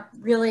bringing up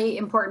really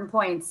important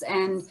points.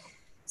 And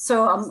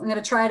so I'm going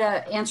to try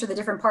to answer the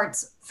different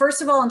parts.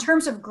 First of all, in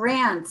terms of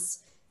grants,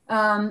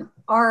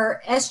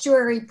 our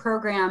estuary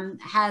program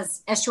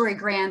has estuary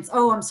grants.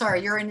 Oh, I'm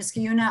sorry, you're in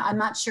Niskayuna. I'm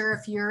not sure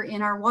if you're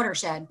in our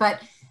watershed,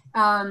 but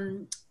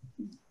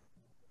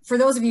for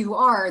those of you who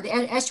are, the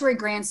estuary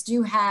grants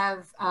do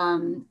have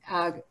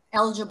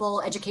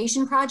eligible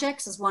education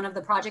projects as one of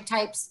the project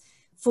types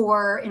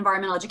for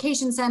environmental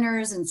education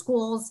centers and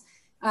schools.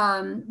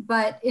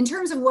 But in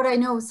terms of what I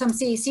know some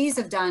CACs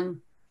have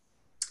done,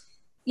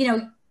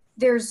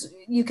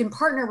 you can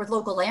partner with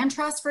local land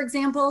trusts, for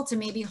example, to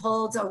maybe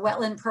hold a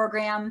wetland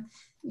program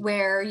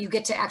where you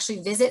get to actually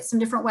visit some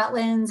different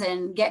wetlands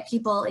and get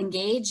people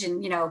engaged.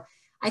 And,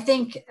 I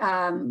think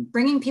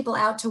bringing people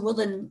out to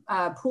woodland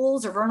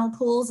pools or vernal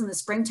pools in the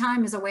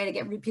springtime is a way to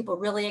get people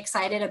really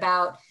excited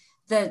about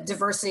the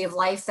diversity of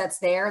life that's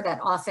there that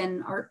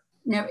often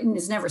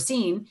is never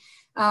seen.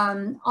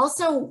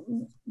 Also,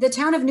 the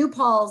town of New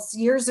Paltz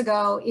years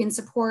ago, in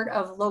support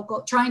of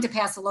trying to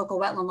pass a local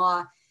wetland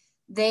law,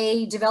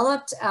 they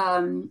developed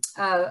about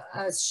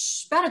a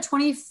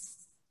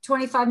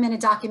 25-minute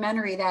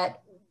documentary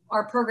that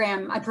our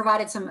program, I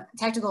provided some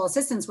technical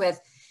assistance with,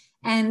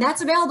 and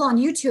that's available on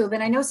YouTube.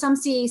 And I know some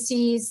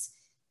CACs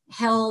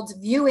held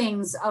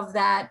viewings of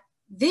that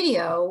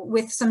video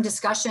with some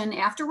discussion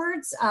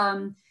afterwards.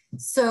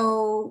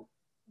 So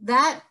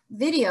that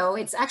video,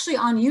 it's actually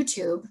on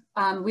YouTube.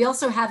 We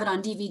also have it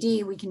on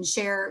DVD. We can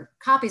share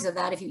copies of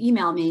that if you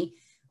email me,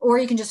 or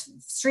you can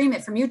just stream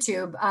it from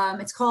YouTube.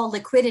 It's called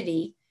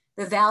Liquidity,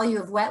 the Value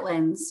of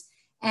Wetlands.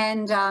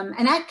 And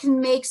that can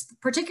make,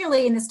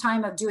 particularly in this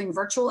time of doing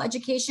virtual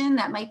education,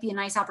 that might be a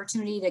nice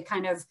opportunity to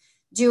kind of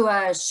do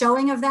a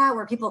showing of that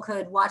where people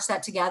could watch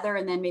that together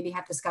and then maybe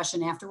have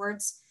discussion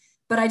afterwards.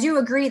 But I do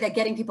agree that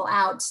getting people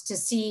out to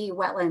see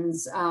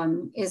wetlands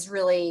is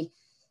really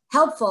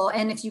helpful.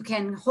 And if you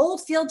can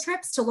hold field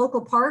trips to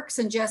local parks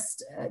and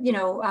just,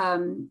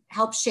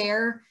 help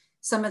share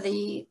some of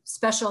the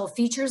special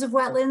features of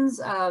wetlands,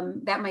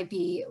 that might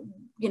be,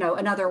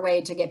 another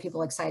way to get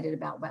people excited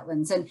about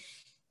wetlands. And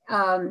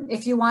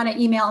if you want to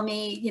email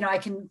me, I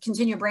can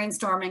continue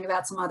brainstorming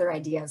about some other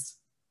ideas.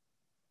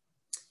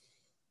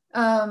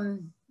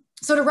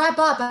 So to wrap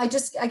up, I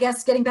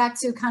guess getting back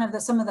to kind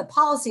of some of the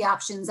policy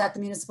options at the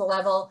municipal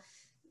level,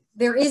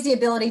 there is the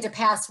ability to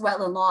pass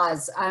wetland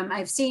laws.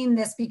 I've seen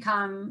this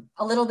become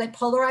a little bit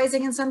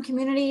polarizing in some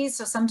communities.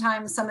 So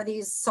sometimes some of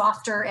these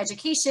softer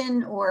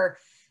education or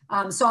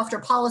softer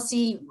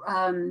policy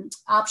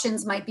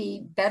options might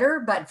be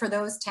better, but for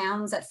those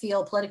towns that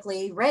feel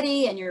politically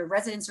ready and your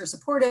residents are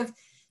supportive,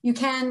 you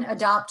can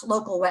adopt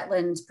local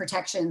wetland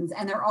protections.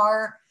 And there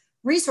are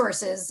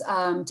resources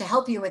to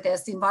help you with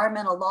this. The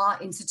Environmental Law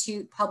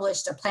Institute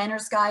published a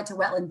planner's guide to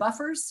wetland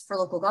buffers for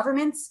local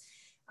governments.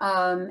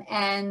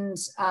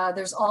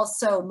 There's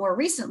also more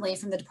recently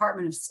from the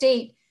Department of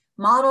State,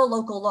 model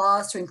local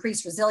laws to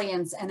increase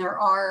resilience. And there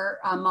are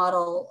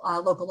model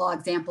local law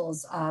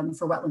examples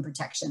for wetland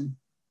protection.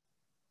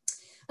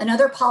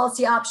 Another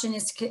policy option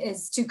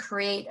is to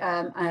create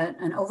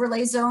an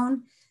overlay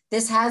zone.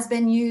 This has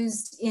been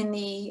used in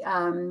the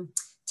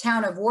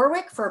town of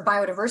Warwick for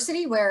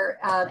biodiversity, where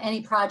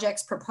any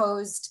projects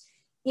proposed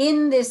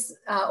in this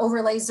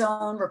overlay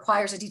zone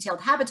requires a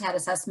detailed habitat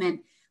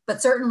assessment,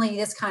 but certainly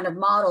this kind of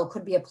model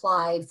could be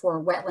applied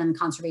for wetland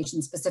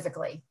conservation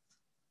specifically.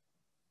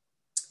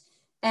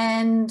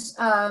 And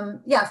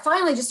yeah,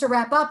 finally, just to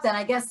wrap up then,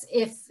 I guess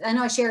I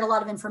know I shared a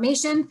lot of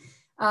information,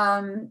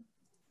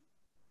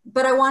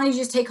 but I wanted to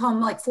just take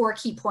home like 4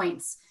 key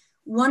points.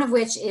 One of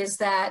which is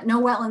that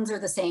no wetlands are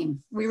the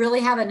same. We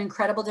really have an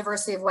incredible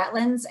diversity of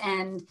wetlands,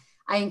 and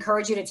I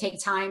encourage you to take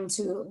time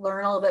to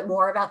learn a little bit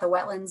more about the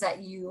wetlands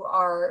that you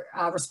are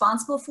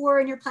responsible for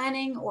in your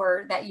planning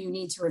or that you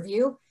need to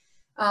review.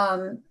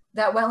 That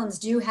wetlands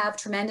do have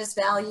tremendous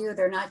value.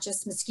 They're not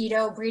just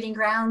mosquito breeding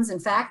grounds. In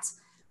fact,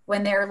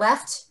 when they're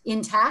left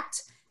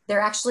intact,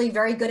 they're actually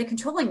very good at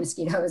controlling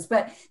mosquitoes,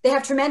 but they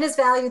have tremendous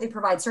value. They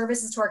provide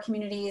services to our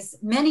communities.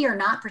 Many are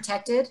not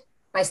protected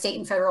by state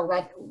and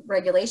federal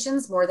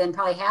regulations. More than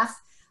probably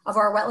half of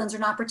our wetlands are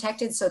not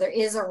protected. So there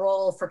is a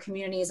role for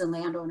communities and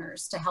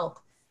landowners to help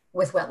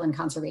with wetland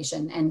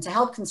conservation and to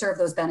help conserve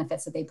those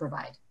benefits that they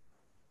provide.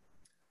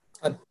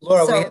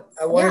 Laura,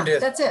 I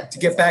wanted to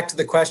get back to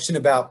the question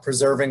about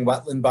preserving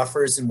wetland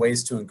buffers and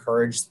ways to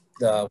encourage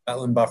the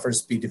wetland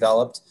buffers be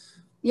developed.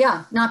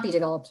 Yeah, not be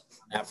developed.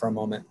 That for a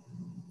moment.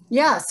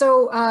 Yeah,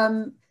 so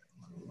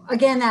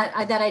again,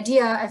 that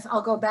idea,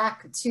 I'll go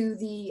back to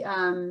the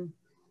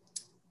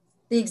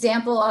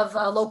example of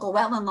a local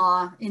wetland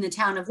law in the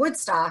town of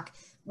Woodstock,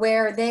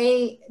 where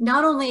they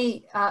not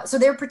only, so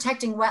they're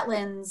protecting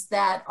wetlands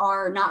that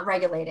are not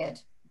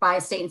regulated by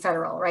state and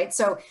federal, right?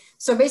 So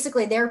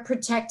basically they're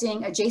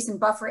protecting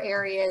adjacent buffer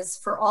areas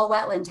for all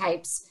wetland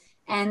types.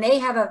 And they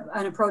have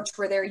an approach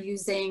where they're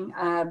using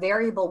a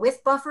variable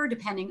width buffer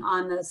depending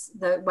on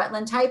the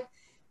wetland type.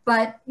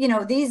 But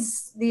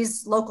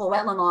these local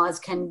wetland laws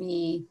can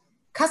be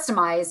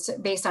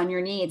customized based on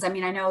your needs. I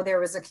mean, I know there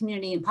was a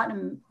community in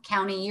Putnam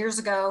County years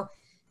ago.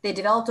 They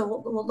developed a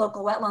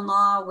local wetland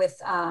law with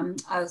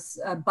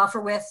a buffer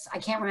width. I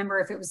can't remember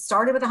if it was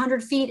started with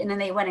 100 feet and then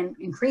they went and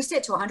increased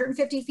it to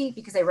 150 feet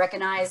because they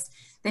recognized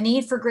the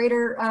need for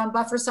greater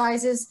buffer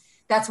sizes.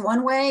 That's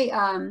one way.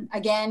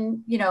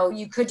 Again,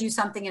 you could do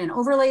something in an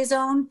overlay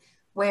zone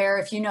where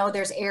if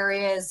there's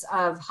areas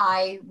of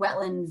high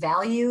wetland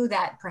value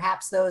that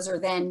perhaps those are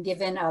then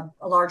given a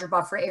larger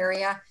buffer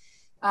area.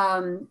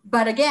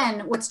 But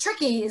again, what's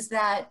tricky is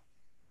that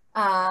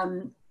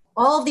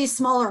all of these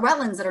smaller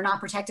wetlands that are not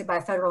protected by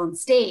federal and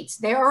state,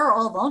 they are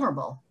all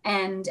vulnerable.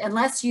 And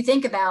unless you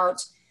think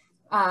about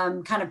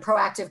kind of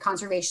proactive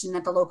conservation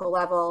at the local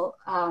level,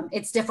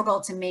 it's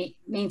difficult to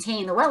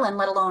maintain the wetland,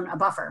 let alone a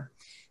buffer.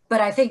 But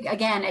I think,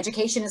 again,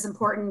 education is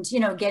important,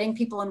 getting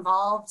people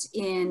involved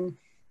in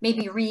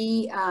maybe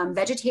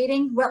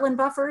re-vegetating wetland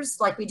buffers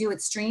like we do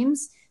with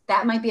streams.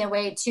 That might be a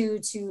way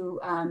to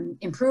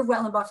improve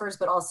wetland buffers,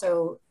 but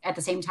also at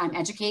the same time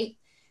educate.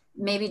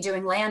 Maybe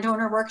doing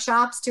landowner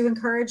workshops to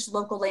encourage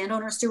local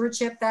landowner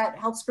stewardship that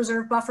helps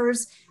preserve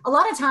buffers. A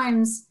lot of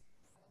times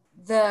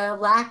the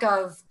lack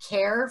of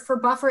care for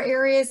buffer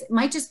areas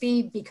might just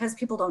be because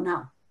people don't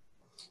know.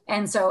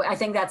 And so I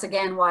think that's,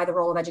 again, why the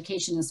role of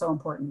education is so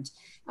important.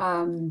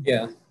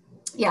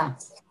 Yeah.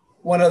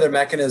 One other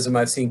mechanism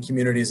I've seen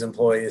communities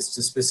employ is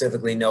to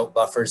specifically note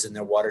buffers in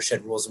their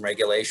watershed rules and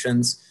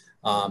regulations,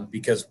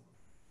 because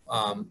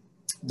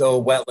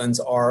though wetlands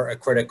are a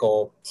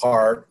critical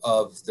part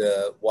of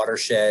the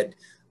watershed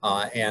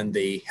and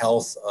the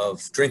health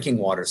of drinking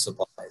water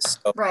supplies.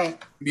 So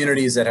right.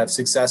 Communities that have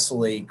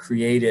successfully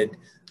created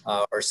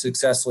or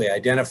successfully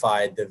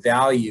identified the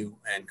value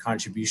and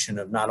contribution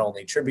of not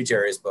only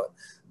tributaries, but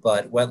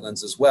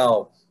wetlands as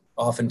well,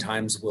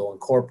 oftentimes will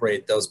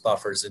incorporate those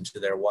buffers into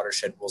their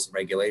watershed rules and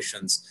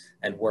regulations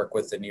and work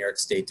with the New York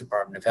State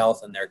Department of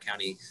Health and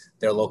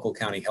their local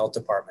county health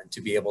department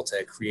to be able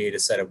to create a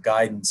set of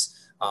guidance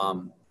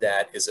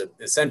that is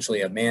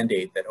essentially a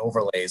mandate that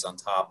overlays on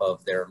top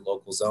of their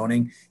local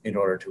zoning in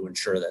order to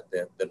ensure that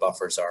the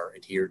buffers are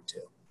adhered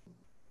to.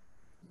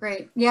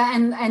 Great. Yeah,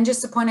 and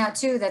just to point out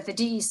too that the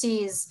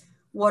DEC's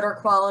Water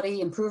Quality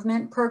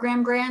Improvement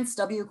Program grants,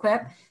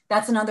 WQIP,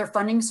 that's another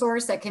funding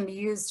source that can be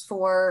used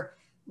for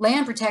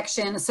land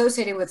protection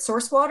associated with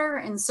source water.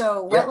 And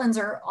so wetlands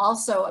are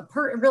also a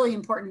really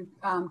important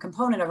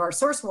component of our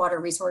source water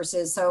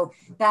resources. So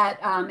that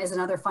is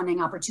another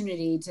funding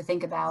opportunity to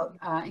think about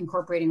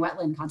incorporating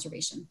wetland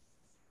conservation.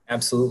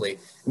 Absolutely.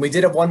 And we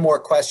did have one more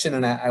question,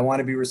 and I want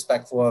to be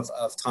respectful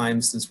of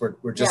time since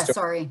we're just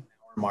sorry.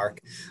 Mark.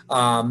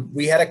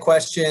 We had a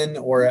question,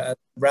 or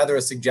rather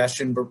a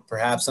suggestion, but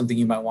perhaps something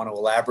you might want to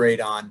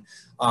elaborate on,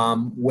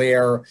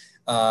 where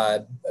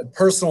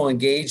personal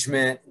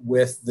engagement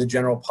with the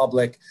general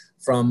public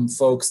from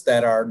folks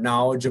that are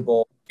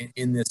knowledgeable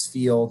in this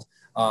field,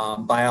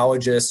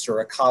 biologists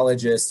or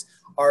ecologists,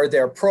 are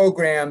there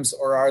programs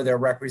or are there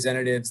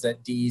representatives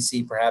that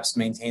DEC perhaps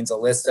maintains a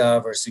list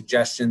of, or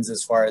suggestions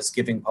as far as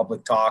giving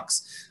public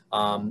talks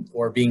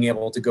or being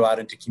able to go out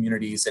into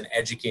communities and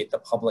educate the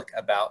public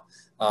about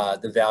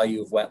the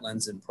value of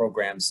wetlands and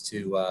programs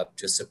to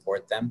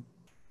support them?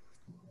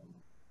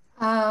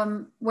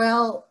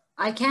 Well,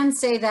 I can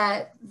say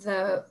that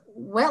the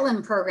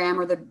wetland program,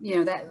 or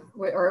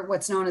or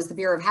what's known as the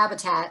Bureau of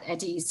Habitat at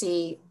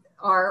DEC,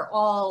 are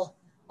all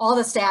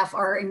the staff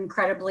are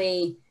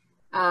incredibly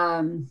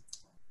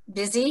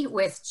busy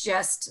with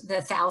just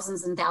the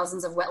thousands and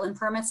thousands of wetland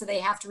permits that they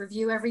have to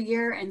review every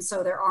year. And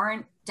so there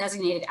aren't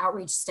designated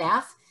outreach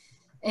staff.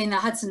 In the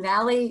Hudson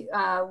Valley,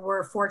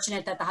 we're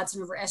fortunate that the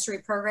Hudson River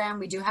Estuary Program,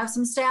 we do have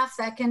some staff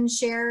that can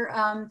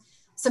share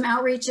some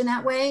outreach in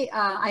that way.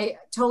 I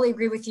totally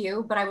agree with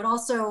you, but I would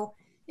also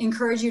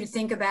encourage you to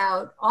think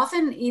about,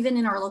 often even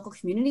in our local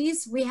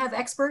communities, we have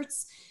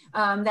experts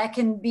that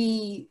can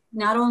be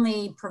not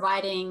only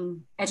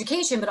providing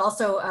education, but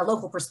also a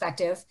local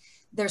perspective.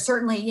 There's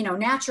certainly,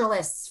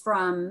 naturalists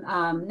from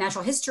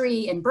natural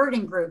history and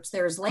birding groups.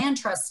 There's land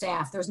trust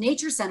staff. There's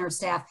nature center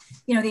staff.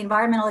 The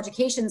environmental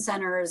education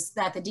centers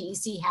that the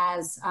DEC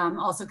has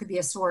also could be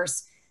a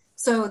source.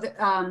 So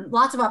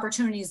lots of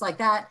opportunities like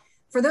that.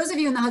 For those of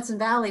you in the Hudson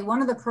Valley,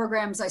 one of the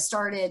programs I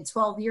started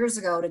 12 years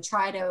ago to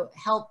try to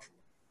help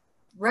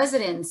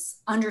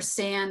residents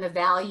understand the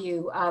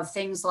value of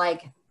things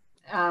like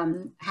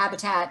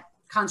habitat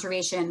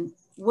conservation,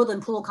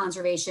 woodland pool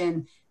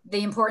conservation,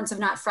 the importance of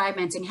not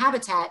fragmenting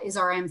habitat, is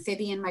our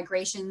amphibian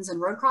migrations and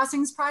road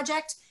crossings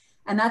project.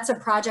 And that's a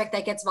project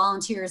that gets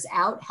volunteers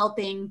out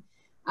helping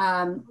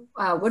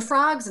wood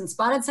frogs and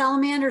spotted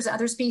salamanders,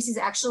 other species,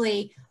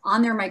 actually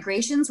on their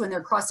migrations when they're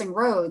crossing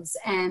roads.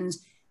 And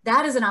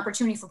that is an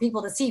opportunity for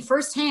people to see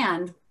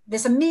firsthand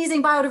this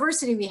amazing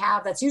biodiversity we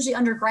have that's usually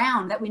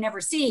underground that we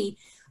never see,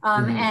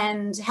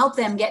 and help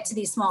them get to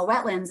these small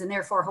wetlands, and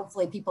therefore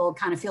hopefully people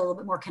kind of feel a little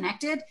bit more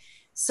connected.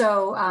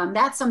 So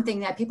that's something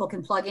that people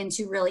can plug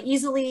into really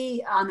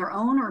easily on their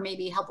own, or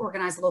maybe help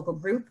organize a local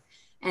group.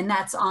 And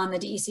that's on the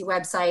DEC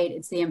website.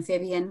 It's the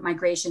Amphibian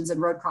Migrations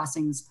and Road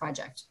Crossings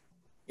Project.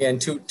 Yeah,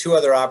 and two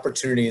other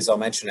opportunities I'll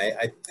mention.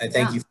 I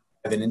thank you for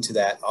diving into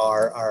that.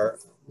 Are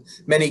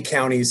many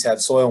counties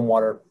have soil and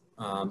water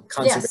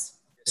conservation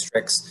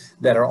districts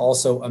that are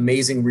also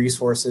amazing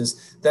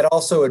resources that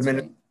also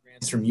administer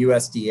grants from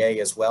USDA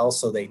as well.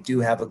 So they do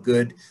have a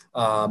good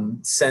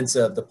sense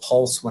of the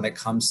pulse when it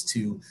comes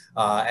to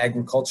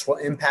agricultural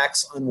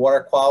impacts on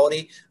water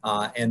quality.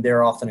 And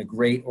they're often a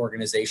great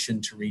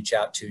organization to reach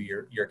out to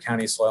your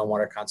county soil and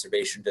water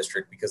conservation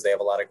district, because they have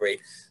a lot of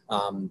great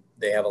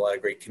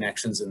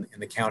connections in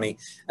the county,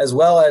 as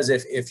well as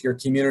if your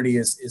community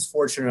is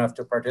fortunate enough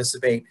to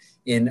participate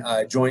in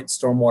a joint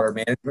stormwater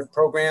management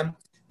program.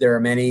 There are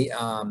many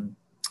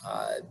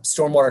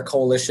stormwater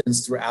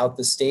coalitions throughout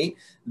the state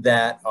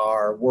that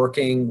are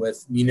working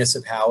with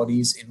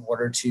municipalities in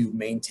order to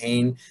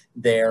maintain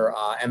their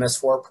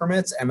MS4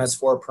 permits.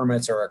 MS4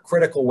 permits are a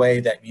critical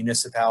way that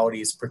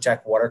municipalities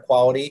protect water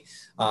quality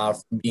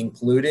from being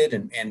polluted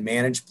and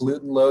manage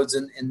pollutant loads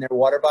in their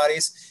water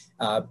bodies.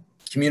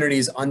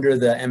 Communities under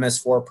the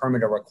MS4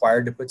 permit are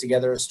required to put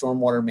together a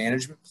stormwater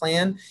management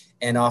plan,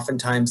 and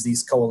oftentimes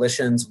these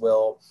coalitions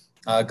will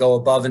go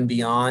above and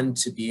beyond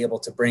to be able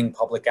to bring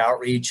public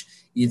outreach,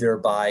 either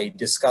by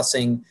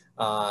discussing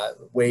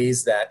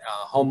ways that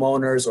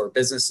homeowners or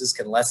businesses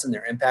can lessen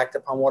their impact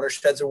upon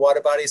watersheds or water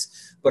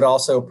bodies, but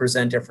also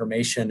present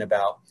information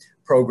about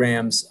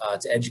programs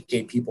to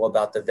educate people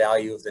about the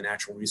value of the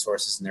natural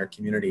resources in their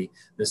community,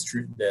 the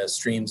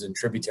streams and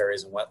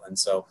tributaries and wetlands.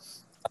 So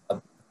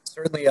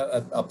certainly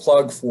a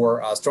plug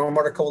for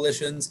stormwater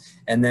coalitions,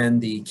 and then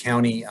the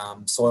county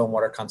soil and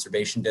water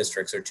conservation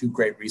districts are two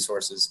great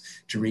resources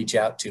to reach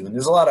out to. And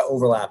there's a lot of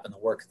overlap in the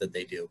work that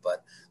they do,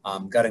 but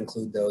got to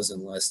include those in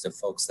the list of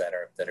folks that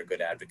are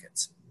good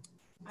advocates.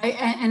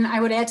 And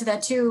I would add to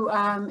that too,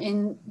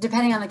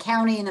 depending on the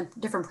county and the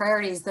different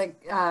priorities, the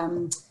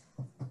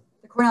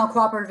Cornell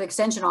Cooperative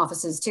Extension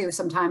offices too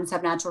sometimes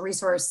have natural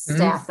resource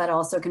staff that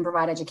also can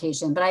provide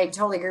education. But I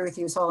totally agree with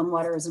you, soil and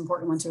water is an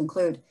important one to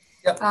include.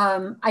 Yep.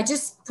 I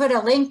just put a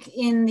link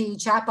in the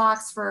chat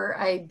box for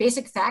a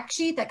basic fact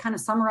sheet that kind of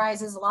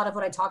summarizes a lot of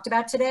what I talked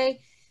about today.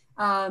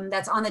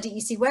 That's on the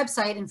DEC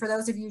website. And for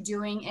those of you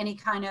doing any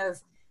kind of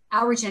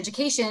outreach and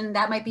education,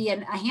 that might be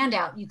a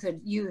handout you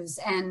could use.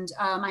 And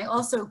I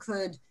also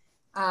could,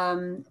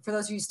 for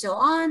those of you still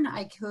on,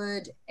 I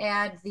could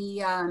add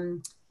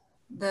the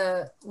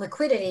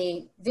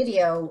liquidity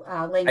video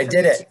link. I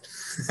did it.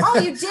 Oh,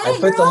 you did it. I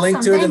put the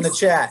link to it in the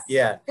chat.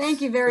 Yeah.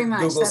 Thank you very much.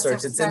 Google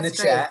search. It's in the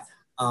chat.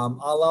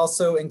 I'll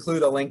also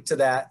include a link to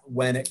that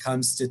when it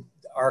comes to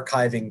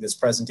archiving this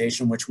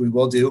presentation, which we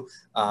will do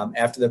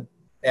after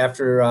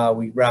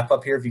we wrap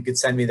up here. If you could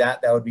send me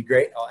that, that would be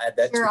great. I'll add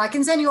that. Sure, I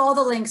can send you all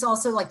the links,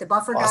 also like the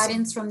buffer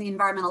guidance from the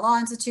Environmental Law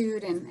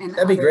Institute and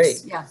that'd be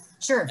great. Yeah,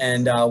 sure.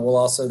 And we'll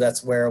also,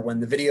 that's where when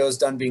the video is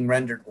done being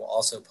rendered, we'll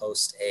also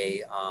post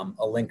a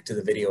link to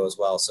the video as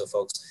well. So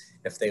folks,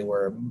 if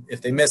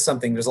they missed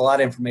something, there's a lot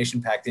of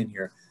information packed in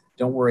here.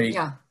 Don't worry.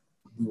 Yeah.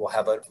 We will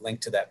have a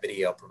link to that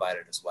video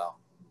provided as well.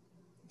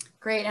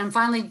 Great. And I'm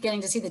finally getting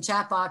to see the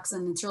chat box,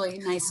 and it's really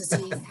nice to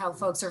see how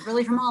folks are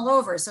really from all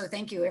over. So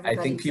thank you, everybody.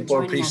 I think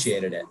people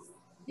appreciated it.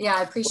 Yeah,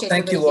 I appreciate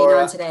thank you,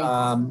 Laura. Today.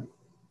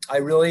 I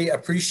really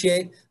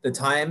appreciate the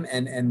time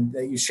and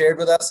that you shared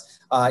with us.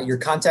 Your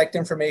contact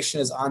information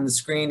is on the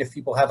screen if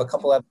people have a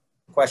couple of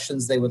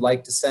questions they would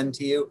like to send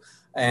to you,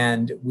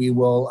 and we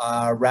will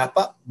wrap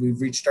up.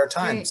 We've reached our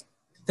time. Great.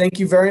 Thank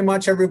you very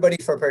much, everybody,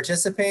 for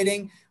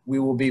participating. We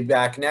will be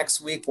back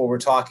next week where we're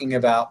talking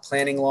about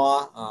planning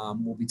law.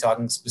 We'll be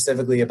talking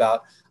specifically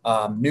about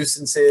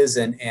nuisances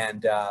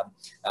and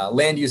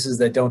land uses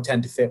that don't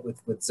tend to fit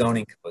with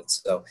zoning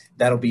codes. So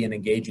that'll be an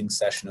engaging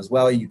session as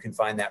well. You can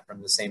find that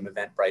from the same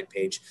Eventbrite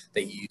page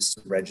that you used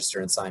to register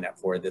and sign up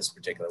for this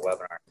particular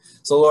webinar.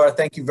 So Laura,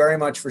 thank you very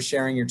much for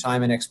sharing your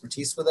time and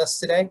expertise with us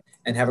today,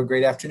 and have a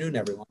great afternoon,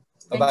 everyone.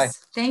 Bye-bye.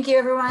 Thank you,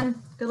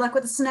 everyone. Good luck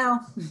with the snow.